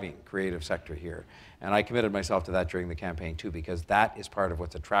thriving creative sector here. And I committed myself to that during the campaign too, because that is part of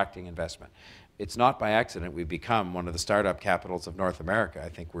what's attracting investment. It's not by accident we've become one of the startup capitals of North America. I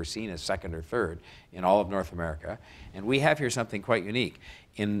think we're seen as second or third in all of North America. And we have here something quite unique.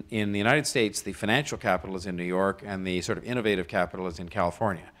 In the United States, the financial capital is in New York and the sort of innovative capital is in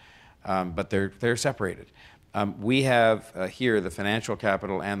California. But they're separated. We have here the financial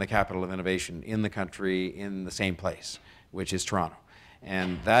capital and the capital of innovation in the country in the same place, which is Toronto.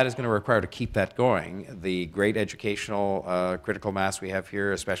 And that is going to require, to keep that going, the great educational critical mass we have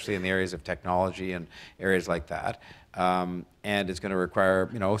here, especially in the areas of technology and areas like that. And it's going to require,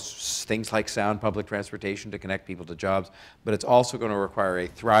 you know, things like sound public transportation to connect people to jobs, but it's also going to require a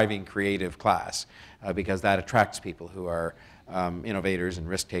thriving creative class because that attracts people who are innovators and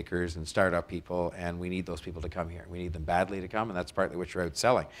risk takers and startup people, and we need those people to come here. We need them badly to come, and that's partly what you're out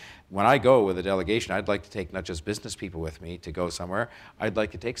selling. When I go with a delegation, I'd like to take not just business people with me to go somewhere. I'd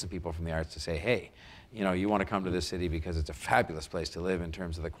like to take some people from the arts to say, hey, you know, you want to come to this city because it's a fabulous place to live in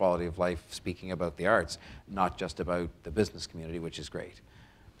terms of the quality of life, speaking about the arts, not just about the business community, which is great.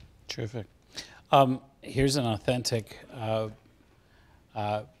 Terrific. Here's an authentic,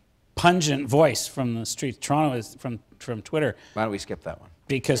 pungent voice from the streets. Toronto is from Twitter. Why don't we skip that one?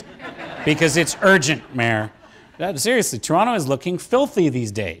 Because it's urgent, Mayor. Seriously, Toronto is looking filthy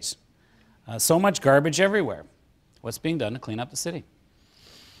these days. So much garbage everywhere. What's being done to clean up the city?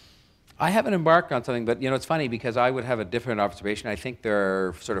 I haven't embarked on something, but you know, it's funny because I would have a different observation. I think there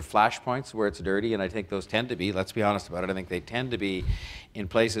are sort of flashpoints where it's dirty, and I think those tend to be, let's be honest about it, I think they tend to be in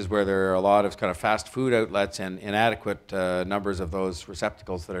places where there are a lot of kind of fast food outlets and inadequate numbers of those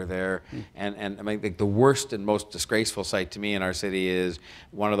receptacles that are there. And I mean, the worst and most disgraceful sight to me in our city is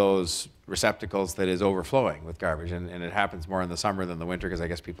one of those receptacles that is overflowing with garbage, and it happens more in the summer than the winter because I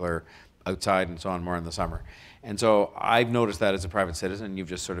guess people are outside and so on more in the summer. And so I've noticed that as a private citizen, and you've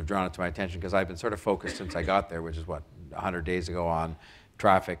just sort of drawn it to my attention because I've been sort of focused since I got there, which is what, 100 days ago, on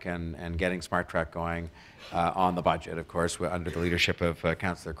traffic and getting Smart Track going on the budget, of course, under the leadership of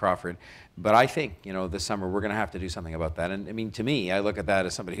Councillor Crawford. But I think, you know, this summer we're going to have to do something about that. And I mean, to me, I look at that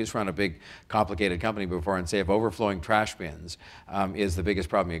as somebody who's run a big, complicated company before and say if overflowing trash bins is the biggest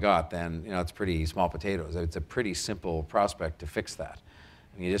problem you got, then, you know, it's pretty small potatoes. It's a pretty simple prospect to fix that.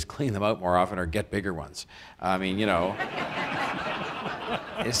 I mean, you just clean them out more often or get bigger ones. I mean, you know,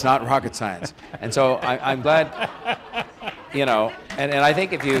 it's not rocket science. And so I'm glad, you know, and I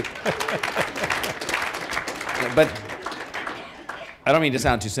think if you, but I don't mean to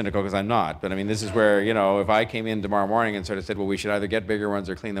sound too cynical because I'm not, but I mean, this is where, you know, if I came in tomorrow morning and sort of said, well, we should either get bigger ones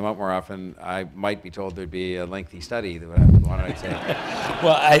or clean them up more often, I might be told there'd be a lengthy study that would have to go on, I'd say.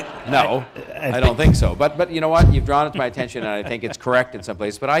 Well, I don't think so. But you know what? You've drawn it to my attention, and I think it's correct in some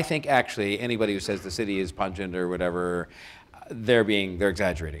places. But I think actually anybody who says the city is pungent or whatever, they're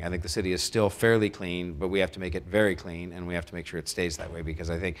exaggerating. I think the city is still fairly clean, but we have to make it very clean, and we have to make sure it stays that way because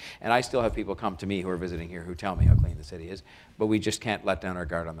I think, and I still have people come to me who are visiting here who tell me how clean the city is, but we just can't let down our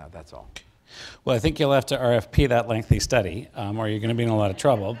guard on that, that's all. Well, I think you'll have to RFP that lengthy study, or you're going to be in a lot of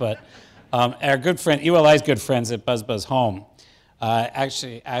trouble. But our good friend, ULI's good friends at Buzz Home,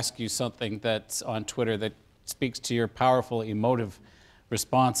 actually ask you something that's on Twitter that speaks to your powerful emotive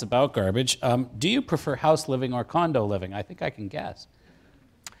response about garbage. Do you prefer house living or condo living? I think I can guess.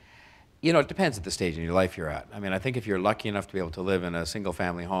 You know, it depends at the stage in your life you're at. I mean, I think if you're lucky enough to be able to live in a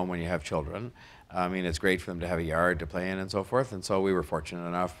single-family home when you have children, I mean, it's great for them to have a yard to play in and so forth. And so we were fortunate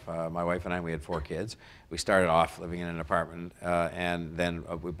enough, my wife and I, we had 4 kids. We started off living in an apartment, and then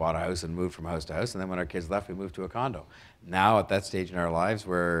we bought a house and moved from house to house. And then when our kids left, we moved to a condo. Now, at that stage in our lives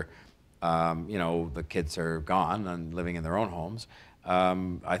where, you know, the kids are gone and living in their own homes,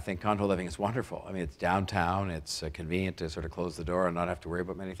 I think condo living is wonderful. I mean, it's downtown, it's convenient to sort of close the door and not have to worry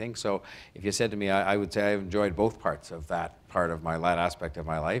about many things. So if you said to me, I would say I've enjoyed both parts of that part of that aspect of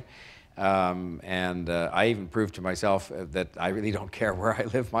my life. I even proved to myself that I really don't care where I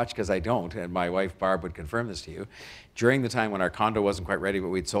live much, because I don't, and my wife Barb would confirm this to you. During the time when our condo wasn't quite ready, but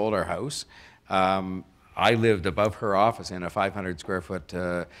we'd sold our house, I lived above her office in a 500 square foot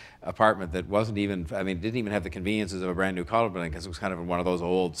apartment that wasn't even, I mean, didn't even have the conveniences of a brand new condo building, because it was kind of in one of those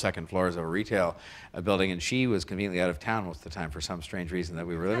old second floors of a retail building, and she was conveniently out of town most of the time for some strange reason that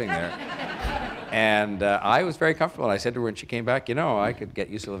we were living there. And I was very comfortable, and I said to her when she came back, you know, I could get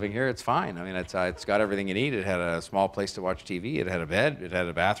used to living here, it's fine. I mean, it's got everything you need. It had a small place to watch TV, it had a bed, it had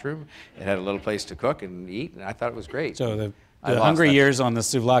a bathroom, it had a little place to cook and eat, and I thought it was great. So the hungry years on the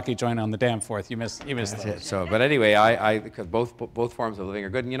souvlaki joint on the Danforth, you missed those. So, but anyway, because both forms of living are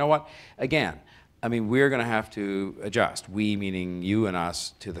good. And you know what? Again, I mean, we're going to have to adjust, we meaning you and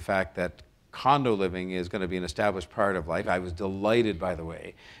us, to the fact that condo living is going to be an established part of life. I was delighted, by the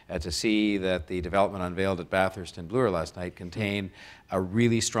way, to see that the development unveiled at Bathurst and Bloor last night contained a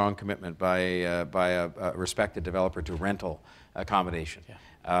really strong commitment by a respected developer to rental accommodation. Yeah.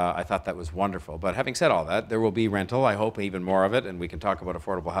 I thought that was wonderful. But having said all that, there will be rental, I hope even more of it, and we can talk about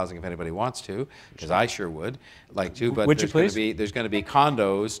affordable housing if anybody wants to, because I sure would like to. But there's going to be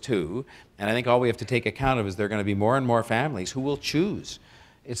condos too, and I think all we have to take account of is there are going to be more and more families who will choose.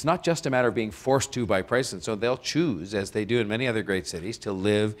 It's not just a matter of being forced to by price, and so they'll choose, as they do in many other great cities, to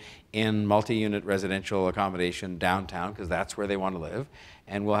live in multi-unit residential accommodation downtown, because that's where they want to live.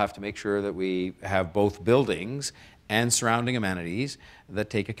 And we'll have to make sure that we have both buildings and surrounding amenities that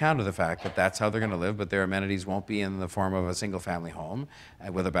take account of the fact that that's how they're going to live, but their amenities won't be in the form of a single-family home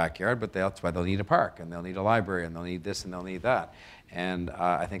with a backyard, but that's why they'll need a park, and they'll need a library, and they'll need this, and they'll need that. And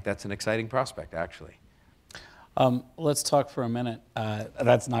I think that's an exciting prospect, actually. Let's talk for a minute.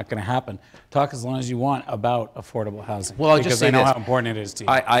 That's not going to happen. Talk as long as you want about affordable housing. Well, I'll just say because I know this. how important it is to you.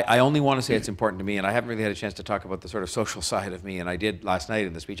 I only want to say it's important to me, and I haven't really had a chance to talk about the sort of social side of me, and I did last night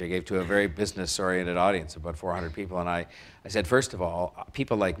in the speech I gave to a very business-oriented audience, about 400 people, and I said, first of all,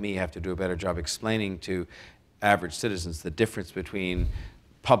 people like me have to do a better job explaining to average citizens the difference between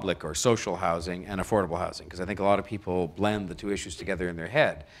public or social housing and affordable housing, because I think a lot of people blend the two issues together in their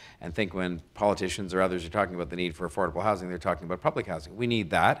head and think when politicians or others are talking about the need for affordable housing, they're talking about public housing. We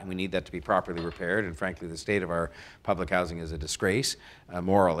need that, and we need that to be properly repaired, and frankly the state of our public housing is a disgrace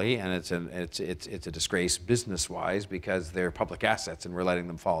morally, and it's a disgrace business-wise, because they're public assets and we're letting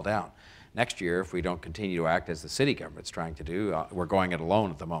them fall down. Next year, if we don't continue to act as the city government's trying to do, we're going it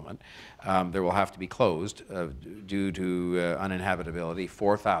alone at the moment, there will have to be closed due to uninhabitability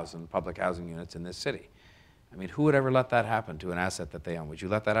 4,000 public housing units in this city. I mean, who would ever let that happen to an asset that they own? Would you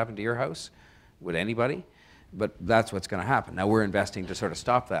let that happen to your house? Would anybody? But that's what's going to happen. Now, we're investing to sort of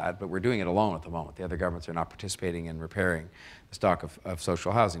stop that, but we're doing it alone at the moment. The other governments are not participating in repairing the stock of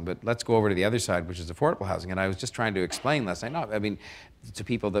social housing. But let's go over to the other side, which is affordable housing. And I was just trying to explain last night, to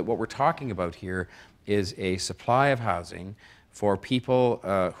people that what we're talking about here is a supply of housing for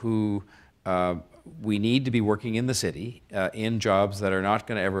people who we need to be working in the city in jobs that are not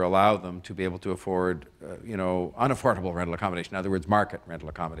going to ever allow them to be able to afford, unaffordable rental accommodation. In other words, market rental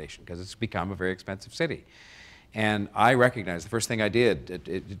accommodation, because it's become a very expensive city. And I recognize the first thing I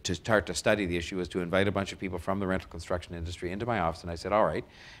did to start to study the issue was to invite a bunch of people from the rental construction industry into my office, and I said, all right,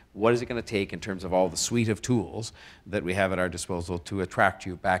 what is it going to take in terms of all the suite of tools that we have at our disposal to attract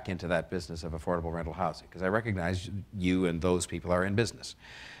you back into that business of affordable rental housing? Because I recognize you and those people are in business.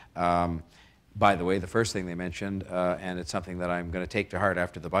 By the way, the first thing they mentioned, and it's something that I'm going to take to heart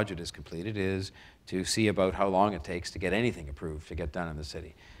after the budget is completed, is to see about how long it takes to get anything approved to get done in the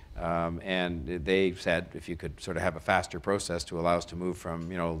city. And they said if you could sort of have a faster process to allow us to move from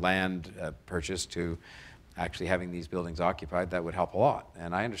land purchase to actually having these buildings occupied, that would help a lot,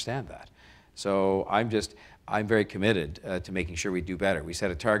 and I understand that. So I'm very committed to making sure we do better. We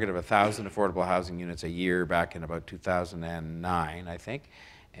set a target of 1,000 affordable housing units a year back in about 2009, I think,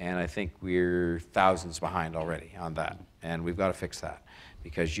 and I think we're thousands behind already on that, and we've got to fix that,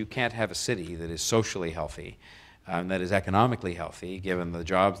 because you can't have a city that is socially healthy, that is economically healthy, given the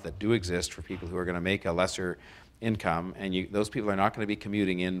jobs that do exist for people who are going to make a lesser income, and those people are not going to be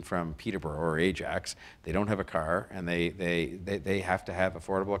commuting in from Peterborough or Ajax. They don't have a car, and they have to have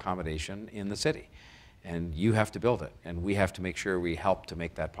affordable accommodation in the city, and you have to build it, and we have to make sure we help to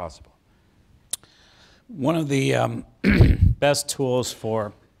make that possible. One of the best tools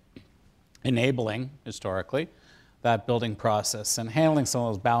for enabling, historically, that building process and handling some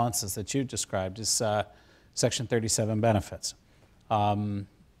of those balances that you described is Section 37 benefits.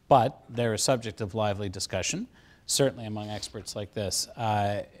 But they're a subject of lively discussion. certainly among experts like this.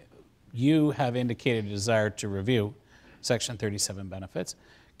 You have indicated a desire to review Section 37 benefits.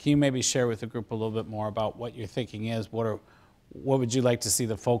 Can you maybe share with the group a little bit more about what your thinking is? What would you like to see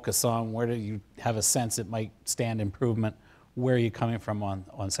the focus on? Where do you have a sense it might stand improvement? Where are you coming from on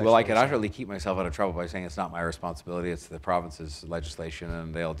Section 37? Well, I could utterly keep myself out of trouble by saying it's not my responsibility, it's the province's legislation,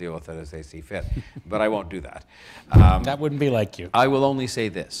 and they'll deal with it as they see fit. But I won't do that. That wouldn't be like you. I will only say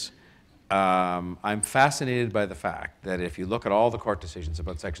this. I'm fascinated by the fact that if you look at all the court decisions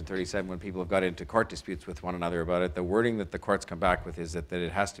about Section 37, when people have got into court disputes with one another about it, the wording that the courts come back with is that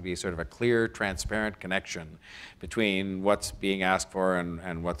it has to be sort of a clear, transparent connection between what's being asked for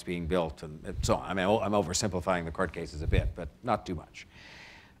and what's being built. And so on. I mean, I'm oversimplifying the court cases a bit, but not too much.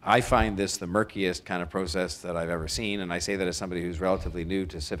 I find this the murkiest kind of process that I've ever seen, and I say that as somebody who's relatively new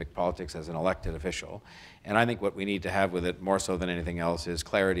to civic politics as an elected official. And I think what we need to have with it, more so than anything else, is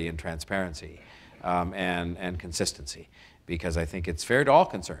clarity and transparency and consistency, because I think it's fair to all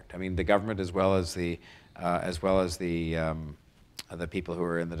concerned. I mean, the government as well as the people who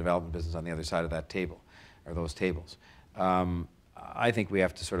are in the development business on the other side of that table, or those tables. I think we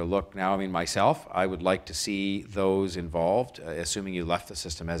have to sort of look now. I mean, myself, I would like to see those involved, assuming you left the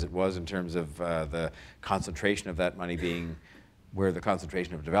system as it was in terms of the concentration of that money being where the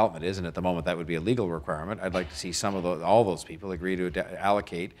concentration of development is, and at the moment that would be a legal requirement. I'd like to see some of all those people agree to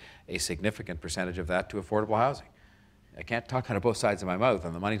allocate a significant percentage of that to affordable housing. I can't talk out of both sides of my mouth,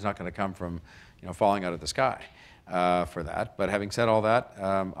 and the money's not going to come from, you know, falling out of the sky for that. But having said all that,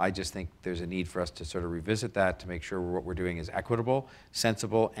 I just think there's a need for us to sort of revisit that to make sure what we're doing is equitable,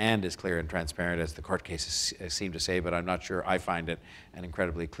 sensible, and as clear and transparent as the court cases seem to say, but I'm not sure I find it an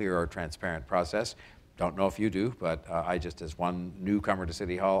incredibly clear or transparent process. Don't know if you do, but I just, as one newcomer to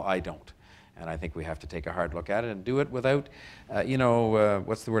City Hall, I don't. And I think we have to take a hard look at it and do it without,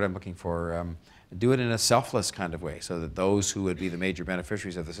 what's the word I'm looking for? Do it in a selfless kind of way, so that those who would be the major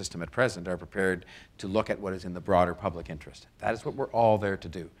beneficiaries of the system at present are prepared to look at what is in the broader public interest. That is what we're all there to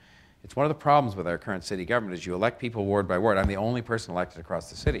do. It's one of the problems with our current city government is you elect people ward by ward. I'm the only person elected across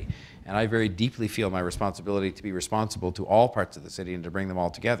the city, and I very deeply feel my responsibility to be responsible to all parts of the city and to bring them all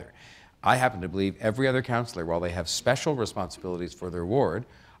together. I happen to believe every other councillor, while they have special responsibilities for their ward,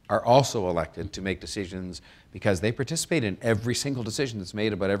 are also elected to make decisions because they participate in every single decision that's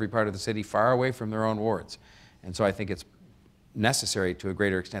made about every part of the city far away from their own wards. And so I think it's necessary to a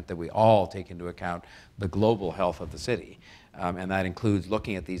greater extent that we all take into account the global health of the city. And that includes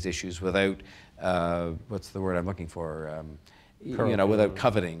looking at these issues without, what's the word I'm looking for? Without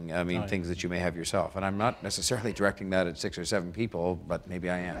coveting, things that you may have yourself. And I'm not necessarily directing that at 6 or 7 people, but maybe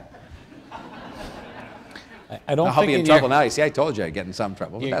I am. I don't I'll think be in trouble now. You see, I told you I'd get in some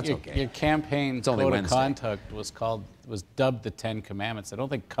trouble, but that's okay. Your campaign only code of Wednesday. conduct was dubbed the 10 Commandments. I don't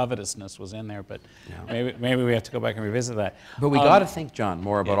think covetousness was in there, but maybe we have to go back and revisit that. But we got to think, John,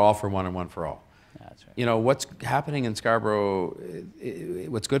 more about all for one and one for all. That's right. You know, what's happening in Scarborough,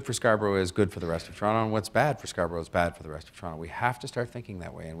 what's good for Scarborough is good for the rest of Toronto, and what's bad for Scarborough is bad for the rest of Toronto. We have to start thinking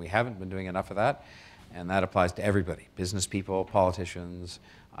that way, and we haven't been doing enough of that, and that applies to everybody, business people, politicians.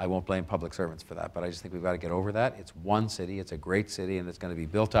 I won't blame public servants for that, but I just think we've got to get over that. It's one city, it's a great city, and it's going to be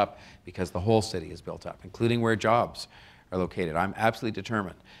built up because the whole city is built up, including where jobs are located. I'm absolutely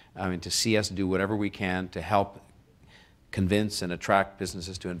determined, to see us do whatever we can to help convince and attract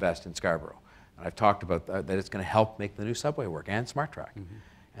businesses to invest in Scarborough. And I've talked about that it's going to help make the new subway work and Smart Track. Mm-hmm.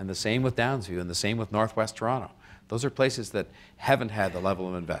 And the same with Downsview and the same with Northwest Toronto. Those are places that haven't had the level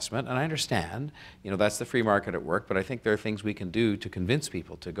of investment, and I understand, that's the free market at work, but I think there are things we can do to convince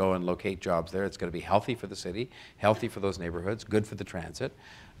people to go and locate jobs there. It's going to be healthy for the city, healthy for those neighborhoods, good for the transit,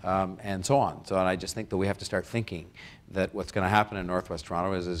 and so on. And I just think that we have to start thinking that what's going to happen in Northwest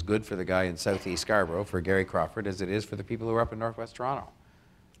Toronto is as good for the guy in Southeast Scarborough, for Gary Crawford, as it is for the people who are up in Northwest Toronto.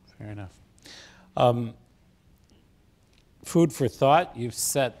 Fair enough. Food for thought, you've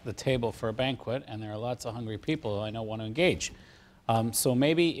set the table for a banquet, and there are lots of hungry people who I know want to engage. So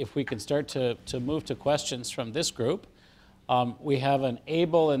maybe if we can start to move to questions from this group. We have an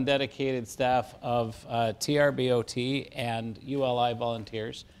able and dedicated staff of TRBOT and ULI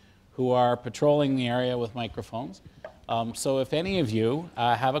volunteers who are patrolling the area with microphones. So if any of you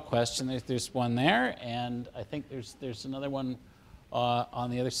have a question, there's one there, and I think there's another one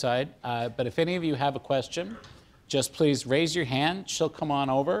on the other side. But if any of you have a question, just please raise your hand. She'll come on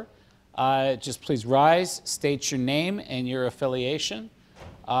over. Just please rise, state your name and your affiliation,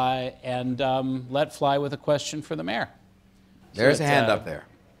 and let fly with a question for the mayor. There's a hand up there.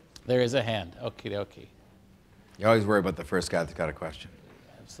 There is a hand. Okie dokie. You always worry about the first guy that's got a question.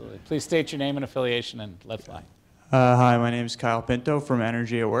 Absolutely. Please state your name and affiliation and let fly. Hi, my name is Kyle Pinto from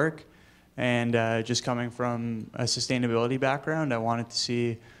Energy at Work. And just coming from a sustainability background, I wanted to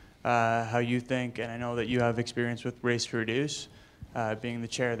see how you think, and I know that you have experience with Race to Reduce, being the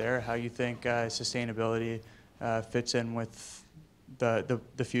chair there, how you think sustainability fits in with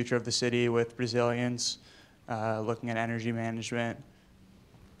the future of the city, with resilience, looking at energy management.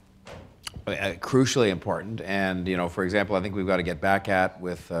 Crucially important, and for example, I think we've got to get back at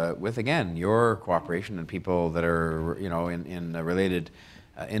with again your cooperation and people that are in related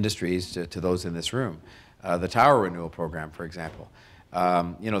industries to those in this room. The tower renewal program, for example.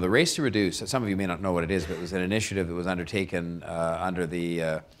 The Race to Reduce. Some of you may not know what it is, but it was an initiative that was undertaken under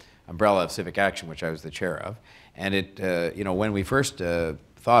the umbrella of Civic Action, which I was the chair of. And it, when we first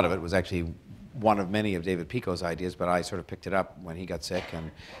thought of it, was actually one of many of David Pico's ideas, but I sort of picked it up when he got sick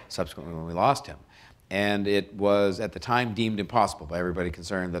and subsequently when we lost him. And it was at the time deemed impossible by everybody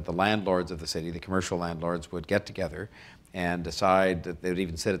concerned that the landlords of the city, the commercial landlords, would get together and decide that they would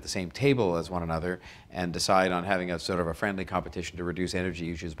even sit at the same table as one another and decide on having a sort of a friendly competition to reduce energy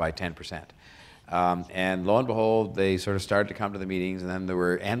usage by 10%. And lo and behold, they sort of started to come to the meetings, and then there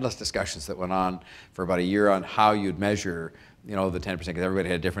were endless discussions that went on for about a year on how you'd measure the 10%, because everybody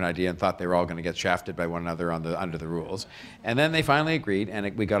had a different idea and thought they were all going to get shafted by one another under the rules. And then they finally agreed,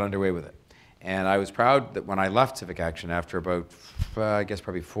 and we got underway with it. And I was proud that when I left Civic Action after about, I guess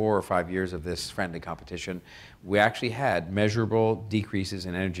probably 4 or 5 years of this friendly competition, we actually had measurable decreases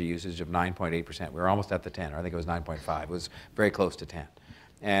in energy usage of 9.8%. We were almost at the 10, or I think it was 9.5. It was very close to 10.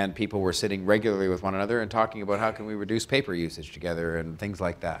 And people were sitting regularly with one another and talking about how can we reduce paper usage together and things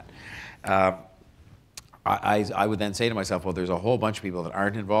like that. I would then say to myself, well, there's a whole bunch of people that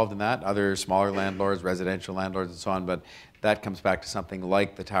aren't involved in that, other smaller landlords, residential landlords, and so on, but that comes back to something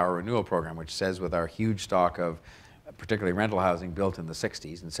like the Tower Renewal Program, which says with our huge stock of particularly rental housing built in the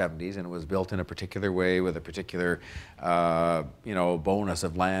 60s and 70s, and it was built in a particular way with a particular, bonus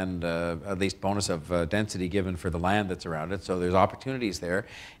of land, at least bonus of density given for the land that's around it. So there's opportunities there,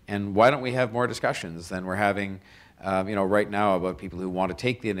 and why don't we have more discussions than we're having, right now about people who want to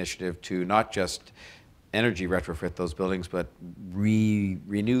take the initiative to not just energy retrofit those buildings, but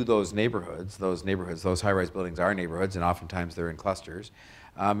renew those neighborhoods. Those high-rise buildings are neighborhoods, and oftentimes they're in clusters.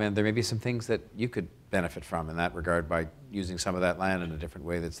 And there may be some things that you could benefit from in that regard by using some of that land in a different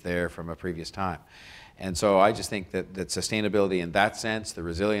way that's there from a previous time. And so I just think that sustainability in that sense, the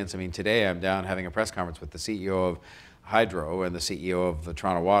resilience, I mean, today I'm down having a press conference with the CEO of Hydro and the CEO of the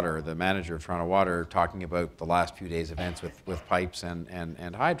Toronto Water, the manager of Toronto Water, talking about the last few days' events with pipes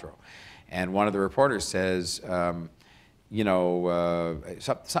and Hydro. And one of the reporters says, it's one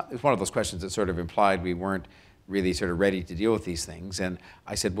of those questions that sort of implied we weren't really sort of ready to deal with these things. And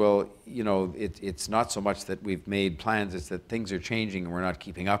I said, well, it's not so much that we've made plans, it's that things are changing and we're not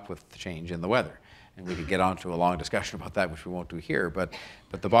keeping up with the change in the weather. And we could get on to a long discussion about that, which we won't do here. But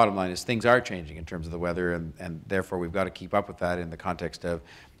the bottom line is things are changing in terms of the weather, and therefore we've got to keep up with that in the context of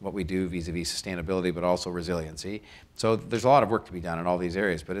what we do vis-a-vis sustainability, but also resiliency. So there's a lot of work to be done in all these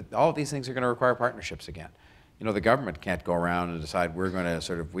areas, but all of these things are going to require partnerships again. The government can't go around and decide we're going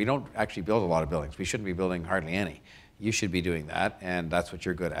to we don't actually build a lot of buildings. We shouldn't be building hardly any. You should be doing that, and that's what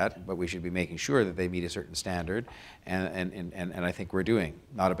you're good at, but we should be making sure that they meet a certain standard, and I think we're doing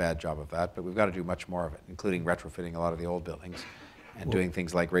not a bad job of that, but we've got to do much more of it, including retrofitting a lot of the old buildings and doing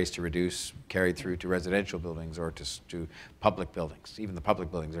things like Race to Reduce carried through to residential buildings or to public buildings. Even the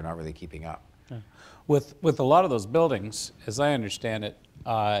public buildings are not really keeping up. Yeah. With a lot of those buildings, as I understand it,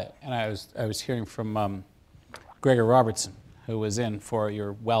 and I was hearing from Gregor Robertson, who was in for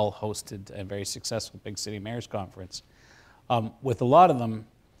your well-hosted and very successful Big City Mayors Conference. With a lot of them,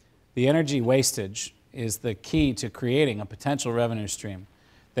 the energy wastage is the key to creating a potential revenue stream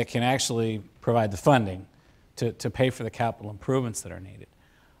that can actually provide the funding to pay for the capital improvements that are needed.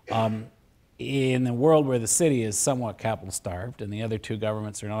 In the world where the city is somewhat capital starved and the other two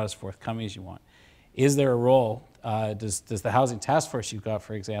governments are not as forthcoming as you want, is there a role, does the housing task force you've got,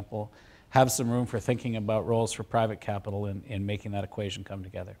 for example, have some room for thinking about roles for private capital in making that equation come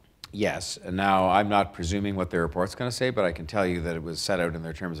together? Yes. And now I'm not presuming what their report's going to say, but I can tell you that it was set out in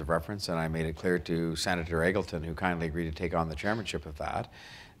their terms of reference, and I made it clear to Senator Eggleton, who kindly agreed to take on the chairmanship of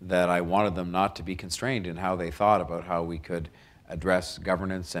that I wanted them not to be constrained in how they thought about how we could address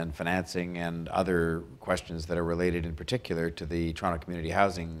governance and financing and other questions that are related in particular to the Toronto Community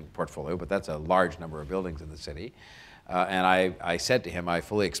Housing portfolio, but that's a large number of buildings in the city. And I said to him, I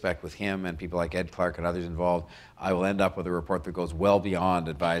fully expect with him and people like Ed Clark and others involved, I will end up with a report that goes well beyond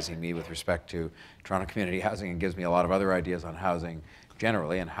advising me with respect to Toronto Community Housing and gives me a lot of other ideas on housing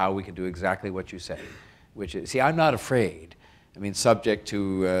generally and how we can do exactly what you say. Which is, see, I'm not afraid I mean, subject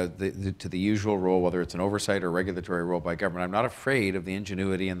to the usual role, whether it's an oversight or regulatory role by government. I'm not afraid of the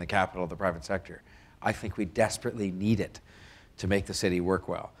ingenuity and the capital of the private sector. I think we desperately need it to make the city work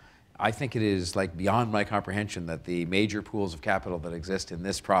well. I think it is like beyond my comprehension that the major pools of capital that exist in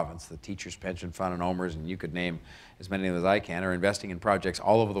this province, the Teachers' Pension Fund and OMERS, and you could name as many of them as I can, are investing in projects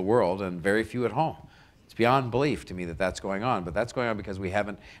all over the world and very few at home. It's beyond belief to me that that's going on, but that's going on because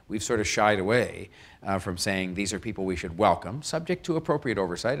we've sort of shied away from saying these are people we should welcome, subject to appropriate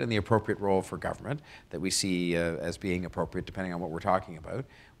oversight and the appropriate role for government that we see as being appropriate depending on what we're talking about.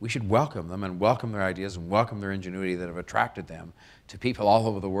 We should welcome them and welcome their ideas and welcome their ingenuity that have attracted them to people all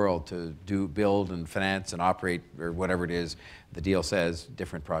over the world to build and finance and operate, or whatever it is the deal says,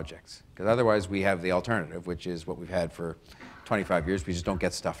 different projects. Because otherwise we have the alternative, which is what we've had for 25 years. We just don't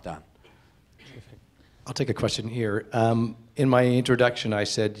get stuff done. I'll take a question here. In my introduction, I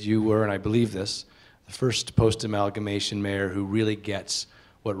said you were, and I believe this, the first post-amalgamation mayor who really gets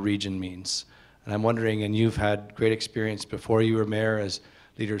what region means. And I'm wondering, and you've had great experience before you were mayor as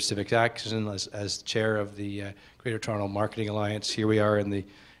leader of Civic Action, as chair of the Greater Toronto Marketing Alliance. Here we are in the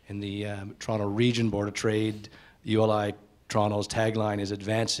Toronto Region Board of Trade. ULI Toronto's tagline is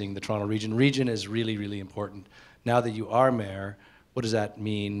advancing the Toronto region. Region is really, really important. Now that you are mayor, what does that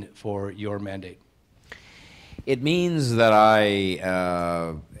mean for your mandate? It means that I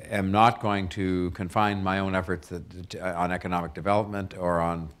am not going to confine my own efforts on economic development or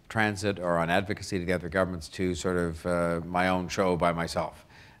on transit or on advocacy to the other governments to sort of my own show by myself.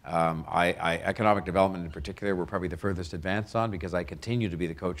 Economic development in particular, we're probably the furthest advanced on because I continue to be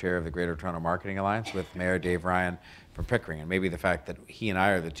the co-chair of the Greater Toronto Marketing Alliance with Mayor Dave Ryan from Pickering. And maybe the fact that he and I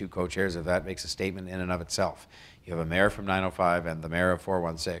are the two co-chairs of that makes a statement in and of itself. You have a mayor from 905 and the mayor of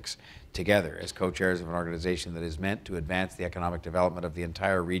 416 together as co-chairs of an organization that is meant to advance the economic development of the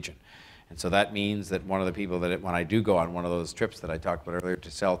entire region. And so that means that one of the people that, when I do go on one of those trips that I talked about earlier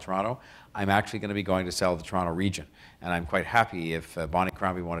to sell Toronto, I'm actually going to be going to sell the Toronto region. And I'm quite happy if Bonnie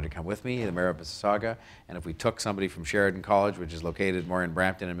Crombie wanted to come with me, the mayor of Mississauga, and if we took somebody from Sheridan College, which is located more in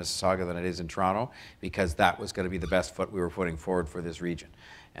Brampton and Mississauga than it is in Toronto, because that was going to be the best foot we were putting forward for this region.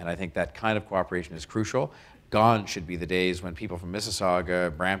 And I think that kind of cooperation is crucial. Gone should be the days when people from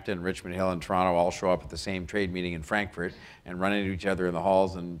Mississauga, Brampton, Richmond Hill, and Toronto all show up at the same trade meeting in Frankfurt and run into each other in the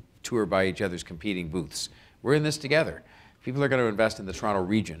halls and tour by each other's competing booths. We're in this together. People are going to invest in the Toronto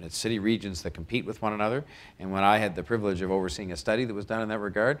region. It's city regions that compete with one another. And when I had the privilege of overseeing a study that was done in that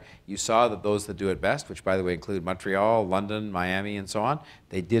regard, you saw that those that do it best, which by the way include Montreal, London, Miami, and so on,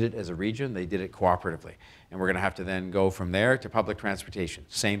 they did it as a region, they did it cooperatively. And we're going to have to then go from there to public transportation.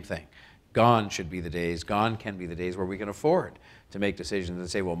 Same thing. Gone should be the days, gone can be the days where we can afford to make decisions and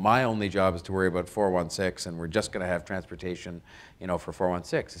say, well, my only job is to worry about 416 and we're just going to have transportation, you know, for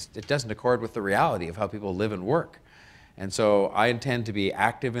 416. It doesn't accord with the reality of how people live and work. And so I intend to be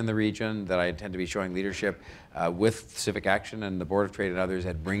active in the region, that I intend to be showing leadership with Civic Action and the Board of Trade and others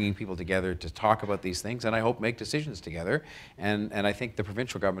at bringing people together to talk about these things, and I hope make decisions together. And I think the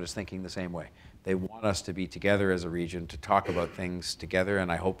provincial government is thinking the same way. They want us to be together as a region to talk about things together,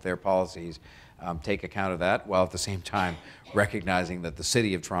 and I hope their policies take account of that, while at the same time recognizing that the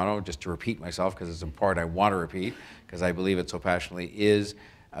City of Toronto, just to repeat myself because it's a part I want to repeat because I believe it so passionately, is,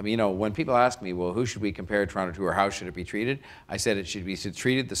 I mean, you know, when people ask me, well, who should we compare Toronto to or how should it be treated? I said it should be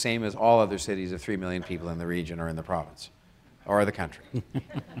treated the same as all other cities of 3 million people in the region or in the province or the country.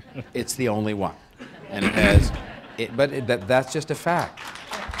 It's the only one. And it has, that's just a fact.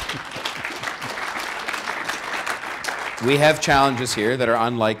 We have challenges here that are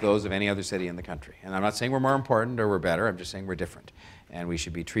unlike those of any other city in the country. And I'm not saying we're more important or we're better, I'm just saying we're different. And we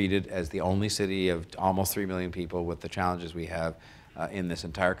should be treated as the only city of almost 3 million people with the challenges we have in this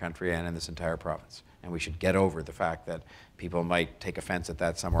entire country and in this entire province. And we should get over the fact that people might take offense at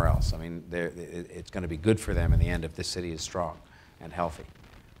that somewhere else. I mean, it's going to be good for them in the end if this city is strong and healthy.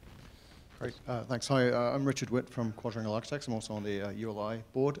 Great, thanks. Hi, I'm Richard Witt from Quadrangle Architects. I'm also on the ULI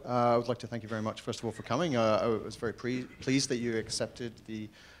board. I would like to thank you very much, first of all, for coming. I was very pleased that you accepted the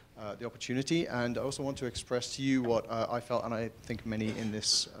opportunity, and I also want to express to you what I felt, and I think many in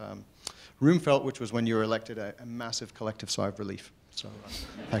this room felt, which was when you were elected, a massive collective sigh of relief. So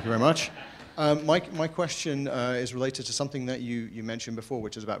thank you very much. My question is related to something that you mentioned before,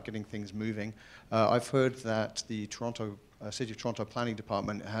 which is about getting things moving. I've heard that the City of Toronto Planning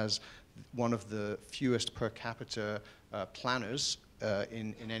Department has one of the fewest per capita planners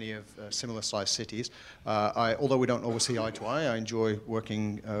in any of similar sized cities. Although we don't always see eye to eye, I enjoy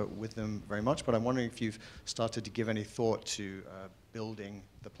working with them very much, but I'm wondering if you've started to give any thought to building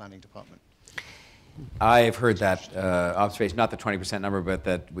the planning department. I've heard that observation, not the 20% number, but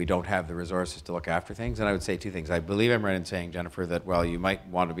that we don't have the resources to look after things. And I would say two things. I believe I'm right in saying, Jennifer, that while you might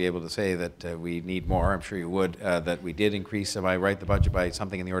want to be able to say that we need more, I'm sure you would, that we did increase, am I right, the budget by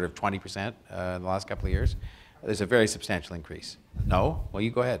something in the order of 20% in the last couple of years? There's a very substantial increase. No? Well,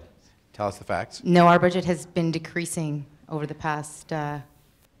 you go ahead. Tell us the facts. No, our budget has been decreasing over the past,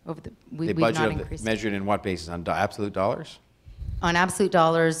 we've not increased. Measured in what basis? On absolute dollars? On absolute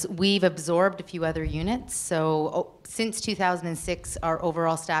dollars, we've absorbed a few other units. So since 2006, our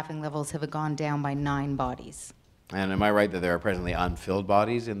overall staffing levels have gone down by 9 bodies. And am I right that there are presently unfilled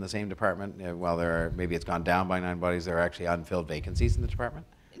bodies in the same department? While there are, maybe it's gone down by 9 bodies, there are actually unfilled vacancies in the department?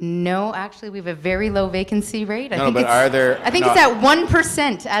 No, actually, we have a very low vacancy rate. I think it's at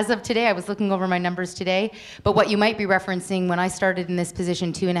 1% as of today. I was looking over my numbers today. But what you might be referencing, when I started in this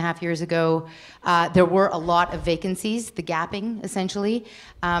position 2.5 years ago, there were a lot of vacancies, the gapping, essentially.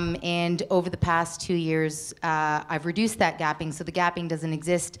 And over the past 2 years, I've reduced that gapping, so the gapping doesn't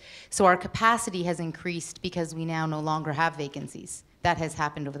exist. So our capacity has increased because we now no longer have vacancies. That has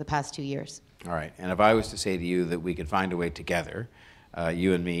happened over the past 2 years. All right. And if I was to say to you that we could find a way together,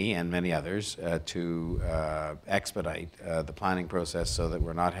 you and me and many others, to expedite the planning process so that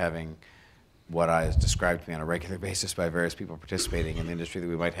we're not having what is described to me on a regular basis by various people participating in the industry, that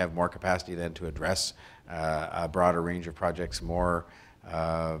we might have more capacity then to address a broader range of projects more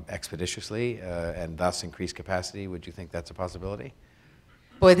expeditiously and thus increase capacity. Would you think that's a possibility?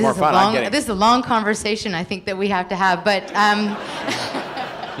 Boy, this is a long conversation I think that we have to have, but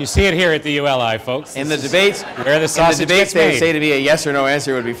you see it here at the ULI, folks. In the debates, where the sausage gets made. They say to me a yes or no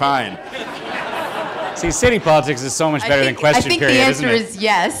answer would be fine. See, city politics is so much better than question period, isn't it? I think the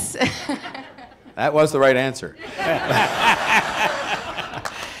answer is yes. That was the right answer.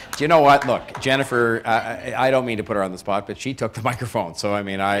 Do you know what? Look, Jennifer, I don't mean to put her on the spot, but she took the microphone. So, I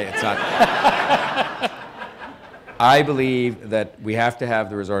mean, it's not... I believe that we have to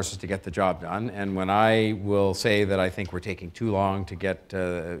have the resources to get the job done, and when I will say that I think we're taking too long to get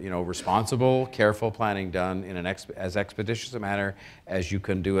responsible, careful planning done in as expeditious a manner as you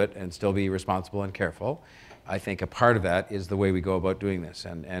can do it and still be responsible and careful, I think a part of that is the way we go about doing this,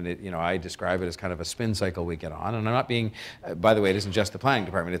 and I describe it as kind of a spin cycle we get on, and I'm not being, by the way, it isn't just the planning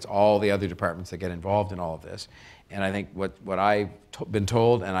department, it's all the other departments that get involved in all of this, and I think what I've been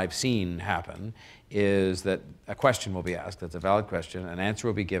told and I've seen happen is that a question will be asked, that's a valid question, an answer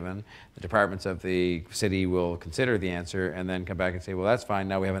will be given, the departments of the city will consider the answer and then come back and say, well, that's fine,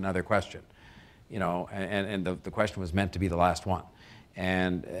 now we have another question. And the question was meant to be the last one.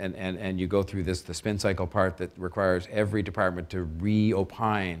 And you go through the spin cycle part that requires every department to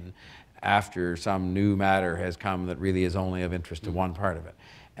re-opine after some new matter has come that really is only of interest to one part of it.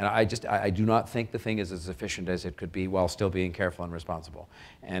 And I do not think the thing is as efficient as it could be while still being careful and responsible.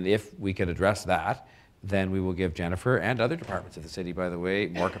 And if we can address that, then we will give Jennifer and other departments of the city, by the way,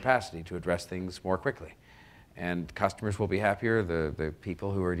 more capacity to address things more quickly. And customers will be happier, the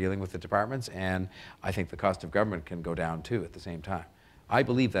people who are dealing with the departments, and I think the cost of government can go down too at the same time. I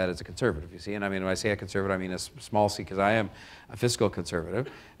believe that as a conservative, you see, and I mean, when I say a conservative, I mean a small c, because I am a fiscal conservative.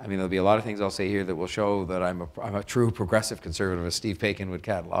 I mean, there'll be a lot of things I'll say here that will show that I'm a true progressive conservative, as Steve Paikin would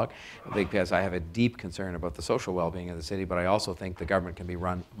catalog, because I have a deep concern about the social well-being of the city, but I also think the government can be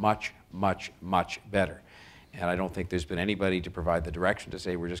run much, much, much better. And I don't think there's been anybody to provide the direction to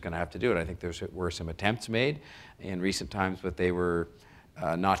say we're just going to have to do it. I think there were some attempts made in recent times, but they were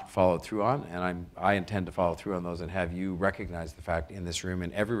not followed through on, and I intend to follow through on those and have you recognize the fact in this room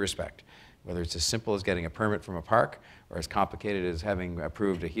in every respect, whether it's as simple as getting a permit from a park or as complicated as having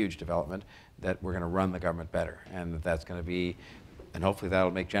approved a huge development, that we're going to run the government better, and that's going to be, and hopefully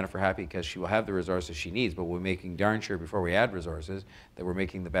that'll make Jennifer happy because she will have the resources she needs, but we're making darn sure before we add resources that we're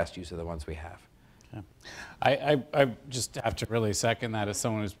making the best use of the ones we have. Yeah. I just have to really second that as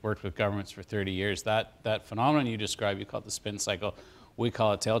someone who's worked with governments for 30 years. That phenomenon you described, you call it the spin cycle, we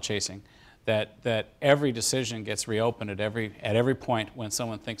call it tail chasing, that every decision gets reopened at every point when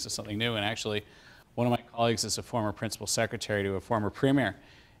someone thinks of something new. And actually, one of my colleagues is a former principal secretary to a former premier,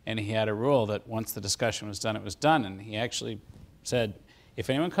 and he had a rule that once the discussion was done, it was done. And he actually said, if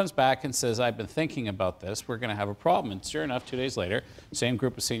anyone comes back and says, I've been thinking about this, we're going to have a problem. And sure enough, 2 days later, same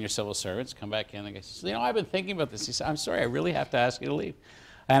group of senior civil servants come back in and they say, I've been thinking about this. He said, I'm sorry, I really have to ask you to leave.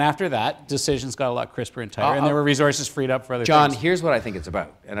 And after that, decisions got a lot crisper and tighter, and there were resources freed up for other John, things. here's what I think it's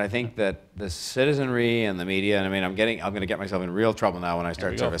about. And I think that the citizenry and the media, and I mean, I'm going to get myself in real trouble now when I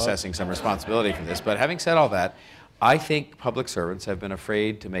start sort of assessing some responsibility for this. But having said all that, I think public servants have been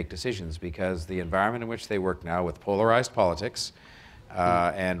afraid to make decisions because the environment in which they work now with polarized politics,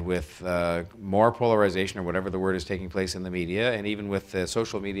 And with more polarization, or whatever the word is, taking place in the media, and even with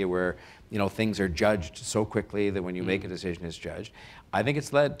social media where things are judged so quickly that when you make a decision it's judged, I think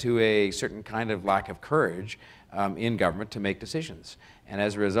it's led to a certain kind of lack of courage in government to make decisions. And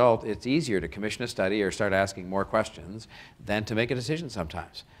as a result, it's easier to commission a study or start asking more questions than to make a decision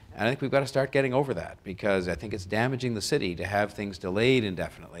sometimes. And I think we've got to start getting over that, because I think it's damaging the city to have things delayed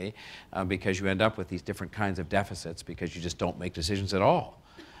indefinitely because you end up with these different kinds of deficits because you just don't make decisions at all.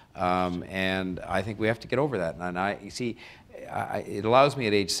 And I think we have to get over that. And you see, it allows me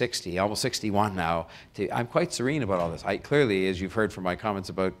at age 60, almost 61 now, I'm quite serene about all this. Clearly, as you've heard from my comments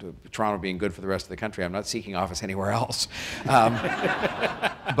about Toronto being good for the rest of the country, I'm not seeking office anywhere else.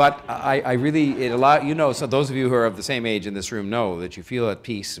 But I really, so those of you who are of the same age in this room know that you feel at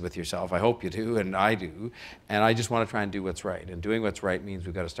peace with yourself. I hope you do, and I do. And I just want to try and do what's right. And doing what's right means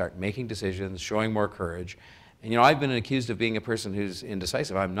we've got to start making decisions, showing more courage. And I've been accused of being a person who's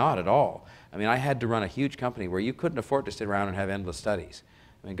indecisive. I'm not at all. I mean, I had to run a huge company where you couldn't afford to sit around and have endless studies.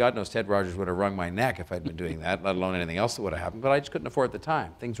 I mean, God knows Ted Rogers would have wrung my neck if I'd been doing that, let alone anything else that would have happened. But I just couldn't afford the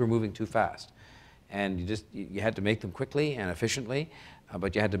time. Things were moving too fast. And you had to make them quickly and efficiently,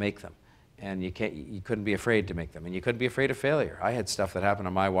 but you had to make them. And you couldn't be afraid to make them. And you couldn't be afraid of failure. I had stuff that happened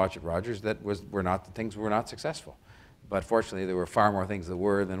on my watch at Rogers that were not successful. But fortunately, there were far more things that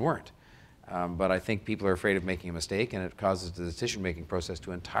were than weren't. But I think people are afraid of making a mistake, and it causes the decision-making process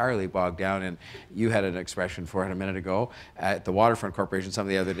to entirely bog down. And you had an expression for it a minute ago. At the Waterfront Corporation,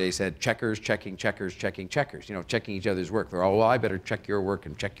 somebody the other day said, checkers, checking, checkers, checking, checkers. Checking each other's work. They're all, well, I better check your work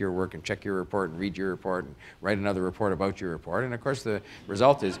and check your work and check your report and read your report and write another report about your report. And of course, the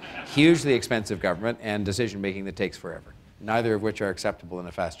result is hugely expensive government and decision-making that takes forever, neither of which are acceptable in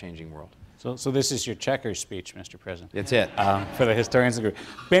a fast-changing world. So this is your checkers speech, Mr. President. That's it. For the historians of the group.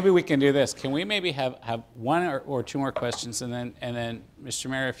 Maybe we can do this. Can we maybe have one or two more questions, and then Mr.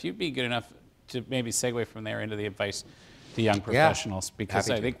 Mayor, if you'd be good enough to maybe segue from there into the advice to young professionals,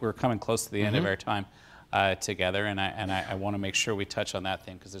 because I think we're coming close to the end of our time together, and I want to make sure we touch on that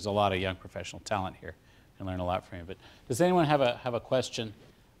thing, because there's a lot of young professional talent here. I can learn a lot from you. But does anyone have a question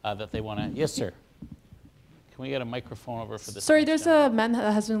that they want to? Yes, sir. Can we get a microphone over for this? Sorry, there's a man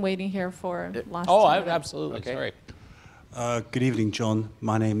that has been waiting here for last Oh, time. absolutely. Okay. Sorry. Good evening, John.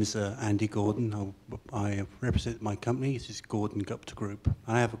 My name is Andy Gordon. I represent my company. This is Gordon Gupta Group.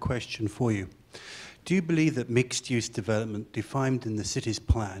 I have a question for you. Do you believe that mixed-use development defined in the city's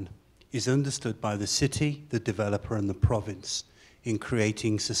plan is understood by the city, the developer, and the province in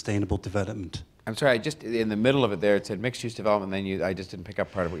creating sustainable development? I'm sorry, just in the middle of it there, it said mixed-use development, then I just didn't pick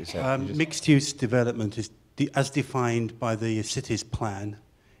up part of what you said. Mixed-use development is, as defined by the city's plan,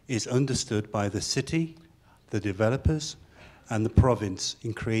 is understood by the city, the developers, and the province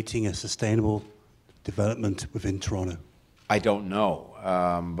in creating a sustainable development within Toronto. I don't know,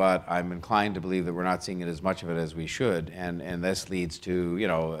 but I'm inclined to believe that we're not seeing it as much of it as we should, and this leads to,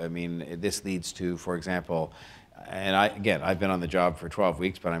 this leads to, for example, and I've been on the job for 12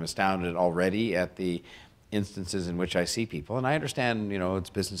 weeks, but I'm astounded already at the instances in which I see people, and I understand, it's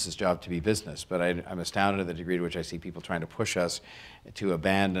business's job to be business, but I'm astounded at the degree to which I see people trying to push us to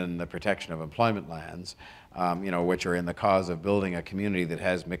abandon the protection of employment lands, which are in the cause of building a community that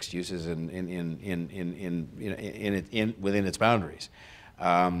has mixed uses within its boundaries.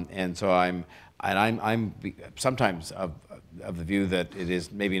 And so I'm sometimes of the view that it is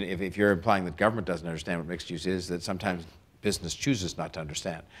maybe, if you're implying that government doesn't understand what mixed use is, that sometimes business chooses not to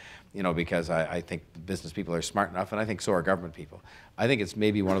understand. Because I think business people are smart enough, and I think so are government people. I think it's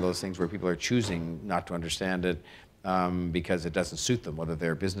maybe one of those things where people are choosing not to understand it because it doesn't suit them, whether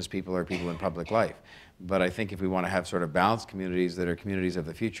they're business people or people in public life. But I think if we want to have sort of balanced communities that are communities of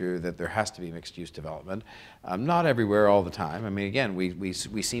the future, that there has to be mixed-use development. Not everywhere all the time. I mean, again, we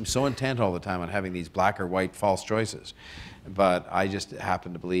seem so intent all the time on having these black or white false choices. But I just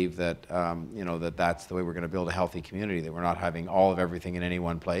happen to believe that, that's the way we're going to build a healthy community, that we're not having all of everything in any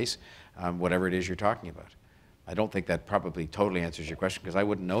one place, whatever it is you're talking about. I don't think that probably totally answers your question, because I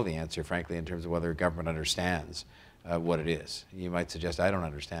wouldn't know the answer, frankly, in terms of whether government understands what it is. You might suggest I don't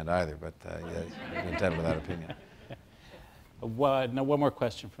understand either, but you're entitled to that opinion. Now, one more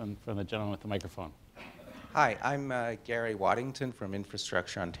question from the gentleman with the microphone. Hi, I'm Gary Waddington from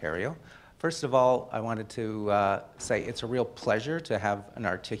Infrastructure Ontario. First of all, I wanted to say it's a real pleasure to have an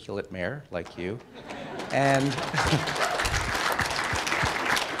articulate mayor like you. And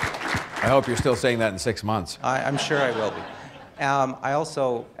I hope you're still saying that in 6 months. I'm sure I will be. I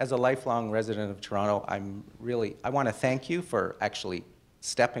also, as a lifelong resident of Toronto, I want to thank you for actually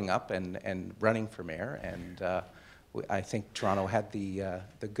stepping up and running for mayor. And I think Toronto had the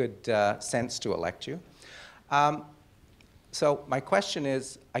good sense to elect you. So my question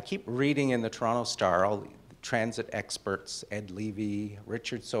is, I keep reading in the Toronto Star, all the transit experts, Ed Levy,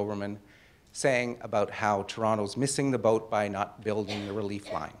 Richard Soberman, saying about how Toronto's missing the boat by not building the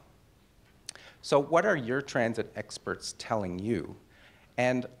relief line. So what are your transit experts telling you?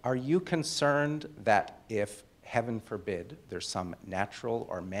 And are you concerned that if, heaven forbid, there's some natural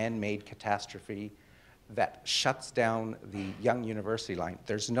or man-made catastrophe that shuts down the Yonge University line,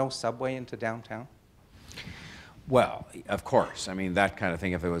 there's no subway into downtown? Well, of course. I mean, that kind of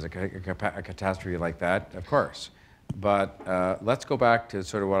thing, if it was a catastrophe like that, of course. But let's go back to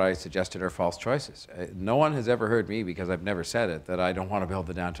sort of what I suggested are false choices. No one has ever heard me, because I've never said it, that I don't want to build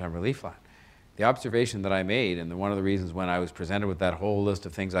the downtown relief line. The observation that I made, and one of the reasons when I was presented with that whole list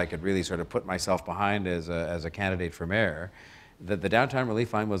of things I could really sort of put myself behind as a candidate for mayor, that the downtown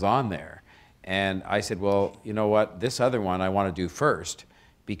relief line was on there. And I said, well, you know what, this other one I want to do first,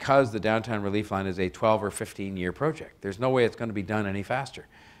 because the downtown relief line is a 12 or 15-year project. There's no way it's going to be done any faster.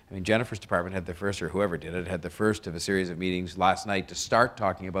 I mean, Jennifer's department had the first, or whoever did it, had the first of a series of meetings last night to start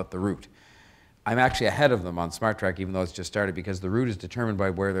talking about the route. I'm actually ahead of them on Smart Track, even though it's just started, because the route is determined by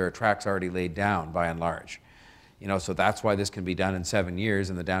where there are tracks already laid down, by and large. You know, so that's why this can be done in 7 years,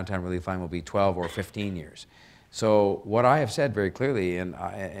 and the downtown relief line will be 12 or 15 years. So what I have said very clearly, and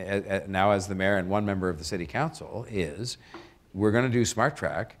now as the mayor and one member of the city council, is we're going to do Smart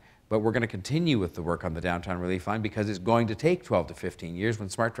Track, but we're going to continue with the work on the downtown relief line, because it's going to take 12 to 15 years when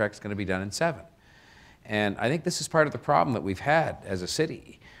Smart Track is going to be done in 7. And I think this is part of the problem that we've had as a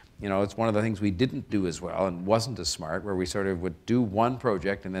city. You know, it's one of the things we didn't do as well and wasn't as smart, where we sort of would do one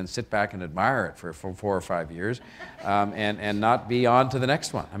project and then sit back and admire it for 4 or 5 years and not be on to the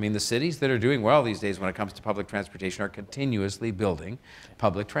next one. I mean, the cities that are doing well these days when it comes to public transportation are continuously building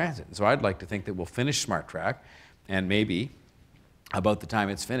public transit. So I'd like to think that we'll finish Smart Track, and maybe about the time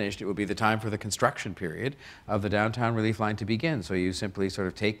it's finished, it will be the time for the construction period of the downtown relief line to begin. So you simply sort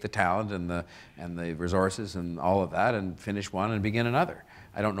of take the talent and the resources and all of that and finish one and begin another.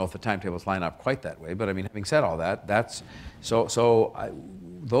 I don't know if the timetables line up quite that way, but I mean, having said all that, that's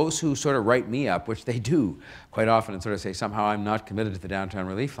those who sort of write me up, which they do quite often, and sort of say somehow I'm not committed to the downtown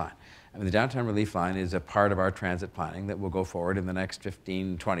relief line. I mean, the downtown relief line is a part of our transit planning that will go forward in the next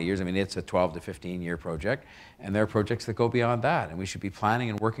 15, 20 years. I mean, it's a 12 to 15-year project, and there are projects that go beyond that, and we should be planning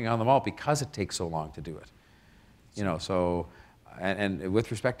and working on them all because it takes so long to do it. You know, so, and with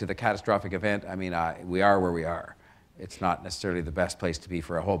respect to the catastrophic event, I mean, we are where we are. It's not necessarily the best place to be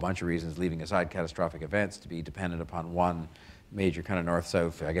for a whole bunch of reasons, leaving aside catastrophic events, to be dependent upon one major kind of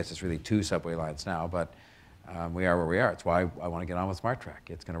north-south, I guess it's really 2 subway lines now, but we are where we are. It's why I want to get on with Smart Track.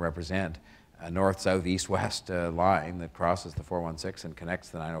 It's going to represent a north, south, east, west line that crosses the 416 and connects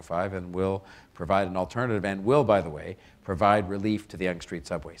the 905, and will provide an alternative, and will, by the way, provide relief to the Yonge Street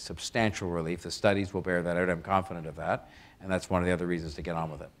subway, substantial relief. The studies will bear that out. I'm confident of that, and that's one of the other reasons to get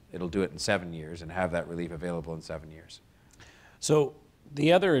on with it. It'll do it in 7 years and have that relief available in 7 years. So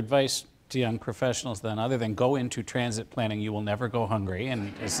the other advice to young professionals then, other than go into transit planning, you will never go hungry,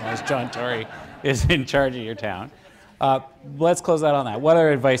 and as long as John Tory is in charge of your town. Let's close out on that. What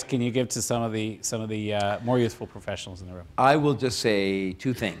other advice can you give to some of the more youthful professionals in the room? I will just say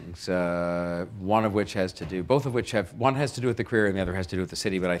 2 things, one of which has to do, both of which have, one has to do with the career and the other has to do with the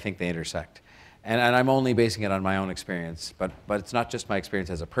city, but I think they intersect. And I'm only basing it on my own experience, but it's not just my experience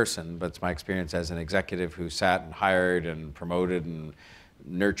as a person, but it's my experience as an executive who sat and hired and promoted and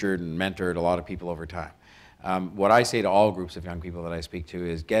nurtured and mentored a lot of people over time. What I say to all groups of young people that I speak to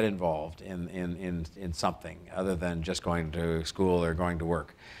is get involved in something other than just going to school or going to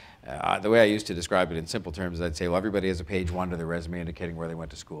work. The way I used to describe it in simple terms, I'd say, well, everybody has a page 1 to their resume indicating where they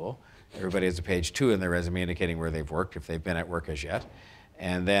went to school. Everybody has a page 2 in their resume indicating where they've worked, if they've been at work as yet.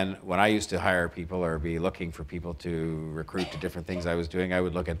 And then when I used to hire people or be looking for people to recruit to different things I was doing, I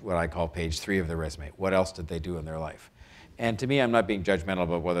would look at what I call page 3 of the resume. What else did they do in their life? And to me, I'm not being judgmental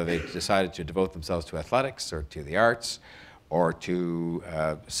about whether they decided to devote themselves to athletics or to the arts or to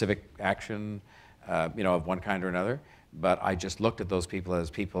civic action, you know, of one kind or another. But I just looked at those people as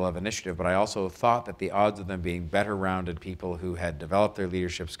people of initiative. But I also thought that the odds of them being better rounded people who had developed their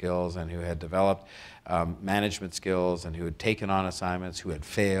leadership skills and who had developed management skills and who had taken on assignments, who had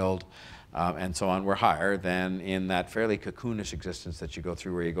failed, and so on, were higher than in that fairly cocoonish existence that you go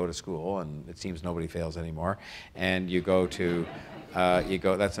through where you go to school, and it seems nobody fails anymore, and you go to You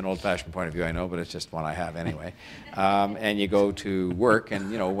go, that's an old-fashioned point of view, I know, but it's just one I have anyway. And you go to work,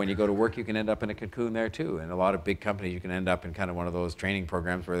 and when you go to work, you can end up in a cocoon there too. And a lot of big companies, you can end up in kind of one of those training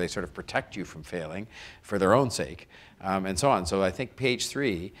programs where they sort of protect you from failing for their own sake, and so on. So I think page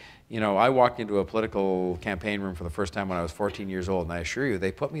 3, I walked into a political campaign room for the first time when I was 14 years old, and I assure you,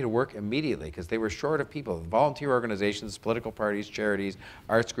 they put me to work immediately because they were short of people. Volunteer organizations, political parties, charities,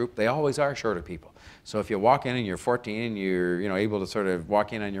 arts group, they always are short of people. So if you walk in and you're 14 and you're able to sort of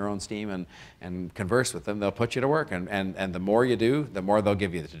walk in on your own steam and converse with them, they'll put you to work. And the more you do, the more they'll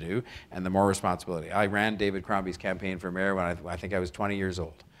give you to do, and the more responsibility. I ran David Crombie's campaign for mayor when I think I was 20 years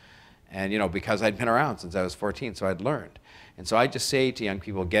old. And because I'd been around since I was 14, so I'd learned. And so I just say to young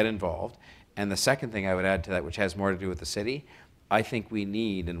people, get involved. And the second thing I would add to that, which has more to do with the city, I think we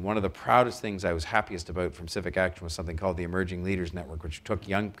need, and one of the proudest things I was happiest about from Civic Action was something called the Emerging Leaders Network, which took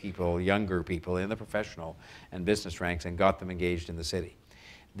younger people in the professional and business ranks and got them engaged in the city.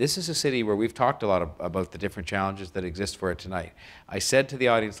 This is a city where we've talked a lot about the different challenges that exist for it tonight. I said to the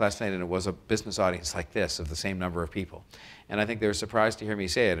audience last night, and it was a business audience like this of the same number of people, and I think they were surprised to hear me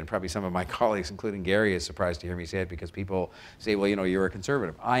say it, and probably some of my colleagues, including Gary, is surprised to hear me say it because people say, well, you're a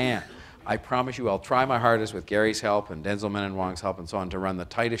conservative. I am. I promise you I'll try my hardest with Gary's help and Denzel Menenwong's help and so on to run the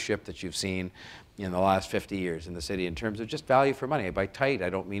tightest ship that you've seen in the last 50 years in the city in terms of just value for money. By tight, I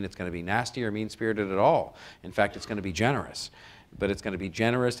don't mean it's going to be nasty or mean-spirited at all. In fact, it's going to be generous. But it's going to be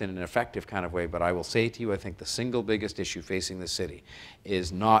generous in an effective kind of way. But I will say to you, I think the single biggest issue facing the city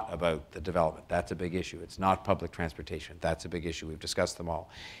is not about the development. That's a big issue. It's not public transportation. That's a big issue. We've discussed them all.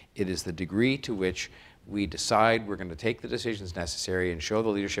 It is the degree to which we decide we're going to take the decisions necessary and show the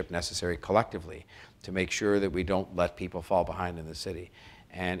leadership necessary collectively to make sure that we don't let people fall behind in the city.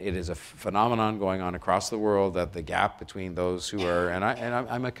 And it is a phenomenon going on across the world that the gap between those who are, and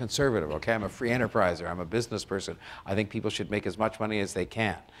I'm a conservative, okay? I'm a free enterpriser. I'm a business person. I think people should make as much money as they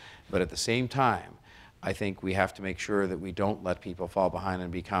can. But at the same time, I think we have to make sure that we don't let people fall behind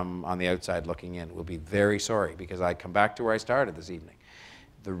and become on the outside looking in. We'll be very sorry, because I come back to where I started this evening.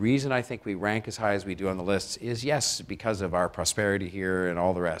 The reason I think we rank as high as we do on the lists is, yes, because of our prosperity here and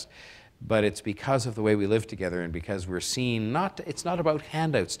all the rest, but it's because of the way we live together and because we're seen, it's not about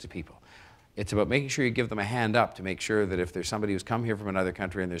handouts to people. It's about making sure you give them a hand up to make sure that if there's somebody who's come here from another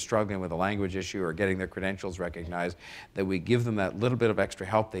country and they're struggling with a language issue or getting their credentials recognized, that we give them that little bit of extra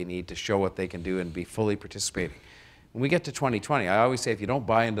help they need to show what they can do and be fully participating. When we get to 2020, I always say if you don't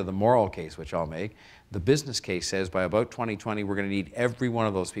buy into the moral case, which I'll make, the business case says by about 2020 we're going to need every one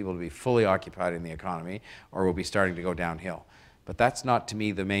of those people to be fully occupied in the economy or we'll be starting to go downhill. But that's not, to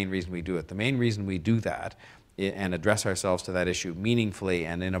me, the main reason we do it. The main reason we do that and address ourselves to that issue meaningfully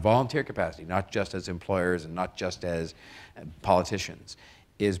and in a volunteer capacity, not just as employers and not just as politicians,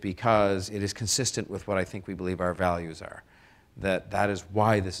 is because it is consistent with what I think we believe our values are. That is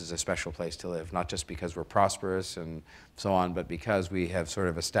why this is a special place to live, not just because we're prosperous and so on, but because we have sort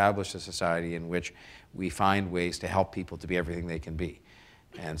of established a society in which we find ways to help people to be everything they can be.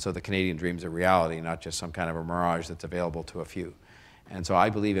 And so the Canadian dream's a reality, not just some kind of a mirage that's available to a few. And so I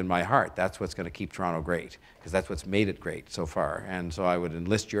believe in my heart that's what's going to keep Toronto great, because that's what's made it great so far. And so I would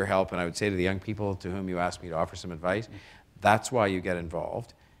enlist your help, and I would say to the young people to whom you asked me to offer some advice, that's why you get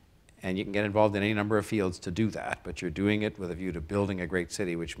involved. And you can get involved in any number of fields to do that, but you're doing it with a view to building a great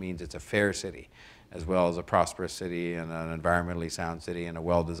city, which means it's a fair city, as well as a prosperous city and an environmentally sound city and a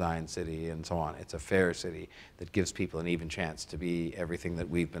well-designed city and so on. It's a fair city that gives people an even chance to be everything that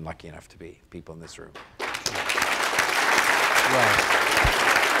we've been lucky enough to be, people in this room.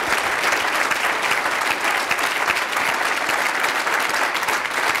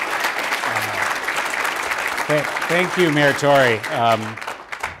 Thank you, Mayor Tory.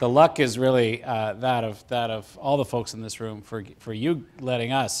 The luck is really that of all the folks in this room for you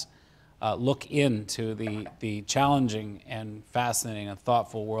letting us look into the challenging and fascinating and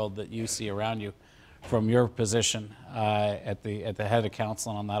thoughtful world that you see around you from your position at the head of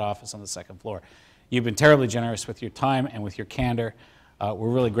council and on that office on the second floor. You've been terribly generous with your time and with your candor. We're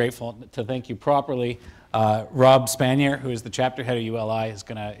really grateful. To thank you properly, Rob Spanier, who is the chapter head of ULI, is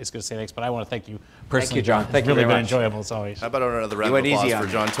gonna say thanks. But I want to thank you personally. Thank you, John. Thank you really very been much. enjoyable as always. How about another round of applause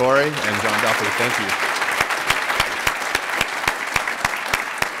for John Tory and John Duffy? Thank you.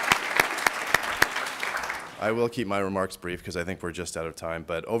 I will keep my remarks brief because I think we're just out of time.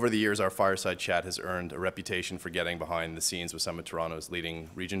 But over the years, our Fireside Chat has earned a reputation for getting behind the scenes with some of Toronto's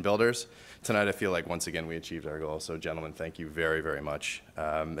leading region builders. Tonight, I feel like once again we achieved our goal. So, gentlemen, thank you very, very much.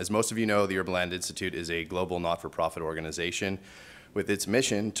 As most of you know, the Urban Land Institute is a global not-for-profit organization with its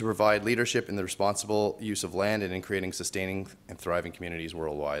mission to provide leadership in the responsible use of land and in creating sustaining and thriving communities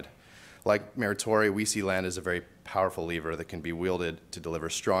worldwide. Like Mayor Tory, we see land as a very powerful lever that can be wielded to deliver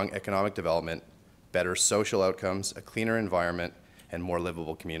strong economic development, better social outcomes, a cleaner environment, and more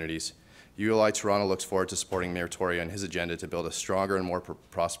livable communities. ULI Toronto looks forward to supporting Mayor Tory on his agenda to build a stronger and more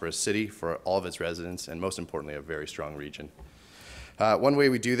prosperous city for all of its residents, and most importantly, a very strong region. One way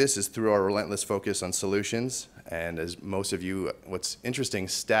we do this is through our relentless focus on solutions. And as most of you, what's interesting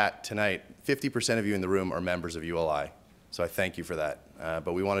stat tonight, 50% of you in the room are members of ULI. So I thank you for that.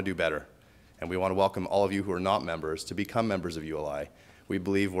 But we want to do better. And we want to welcome all of you who are not members to become members of ULI. We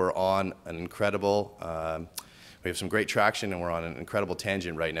believe we're on an incredible, we have some great traction, and we're on an incredible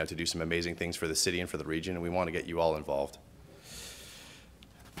tangent right now to do some amazing things for the city and for the region, and we want to get you all involved.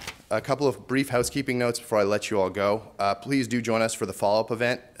 A couple of brief housekeeping notes before I let you all go. Please do join us for the follow-up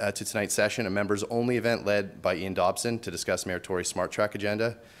event to tonight's session, a members-only event led by Ian Dobson to discuss Mayor Tory's Smart Track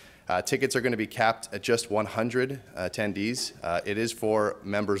agenda. Tickets are going to be capped at just 100 attendees. It is for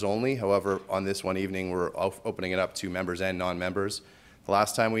members only. However, on this one evening, we're opening it up to members and non-members. The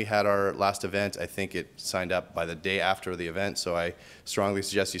last time we had our last event, I think it signed up by the day after the event, so I strongly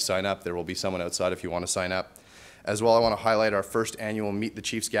suggest you sign up. There will be someone outside if you want to sign up. As well, I want to highlight our first annual Meet the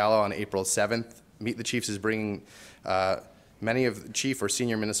Chiefs Gala on April 7th. Meet the Chiefs is bringing many of the chief or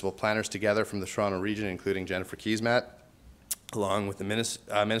senior municipal planners together from the Toronto region, including Jennifer Keesmaat, along with the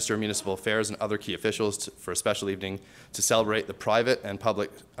Minister of Municipal Affairs and other key officials for a special evening to celebrate the private and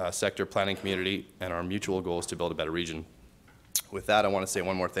public sector planning community and our mutual goals to build a better region. With that, I want to say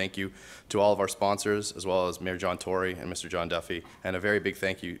one more thank you to all of our sponsors, as well as Mayor John Tory and Mr. John Duffy, and a very big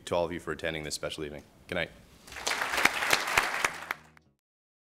thank you to all of you for attending this special evening. Good night.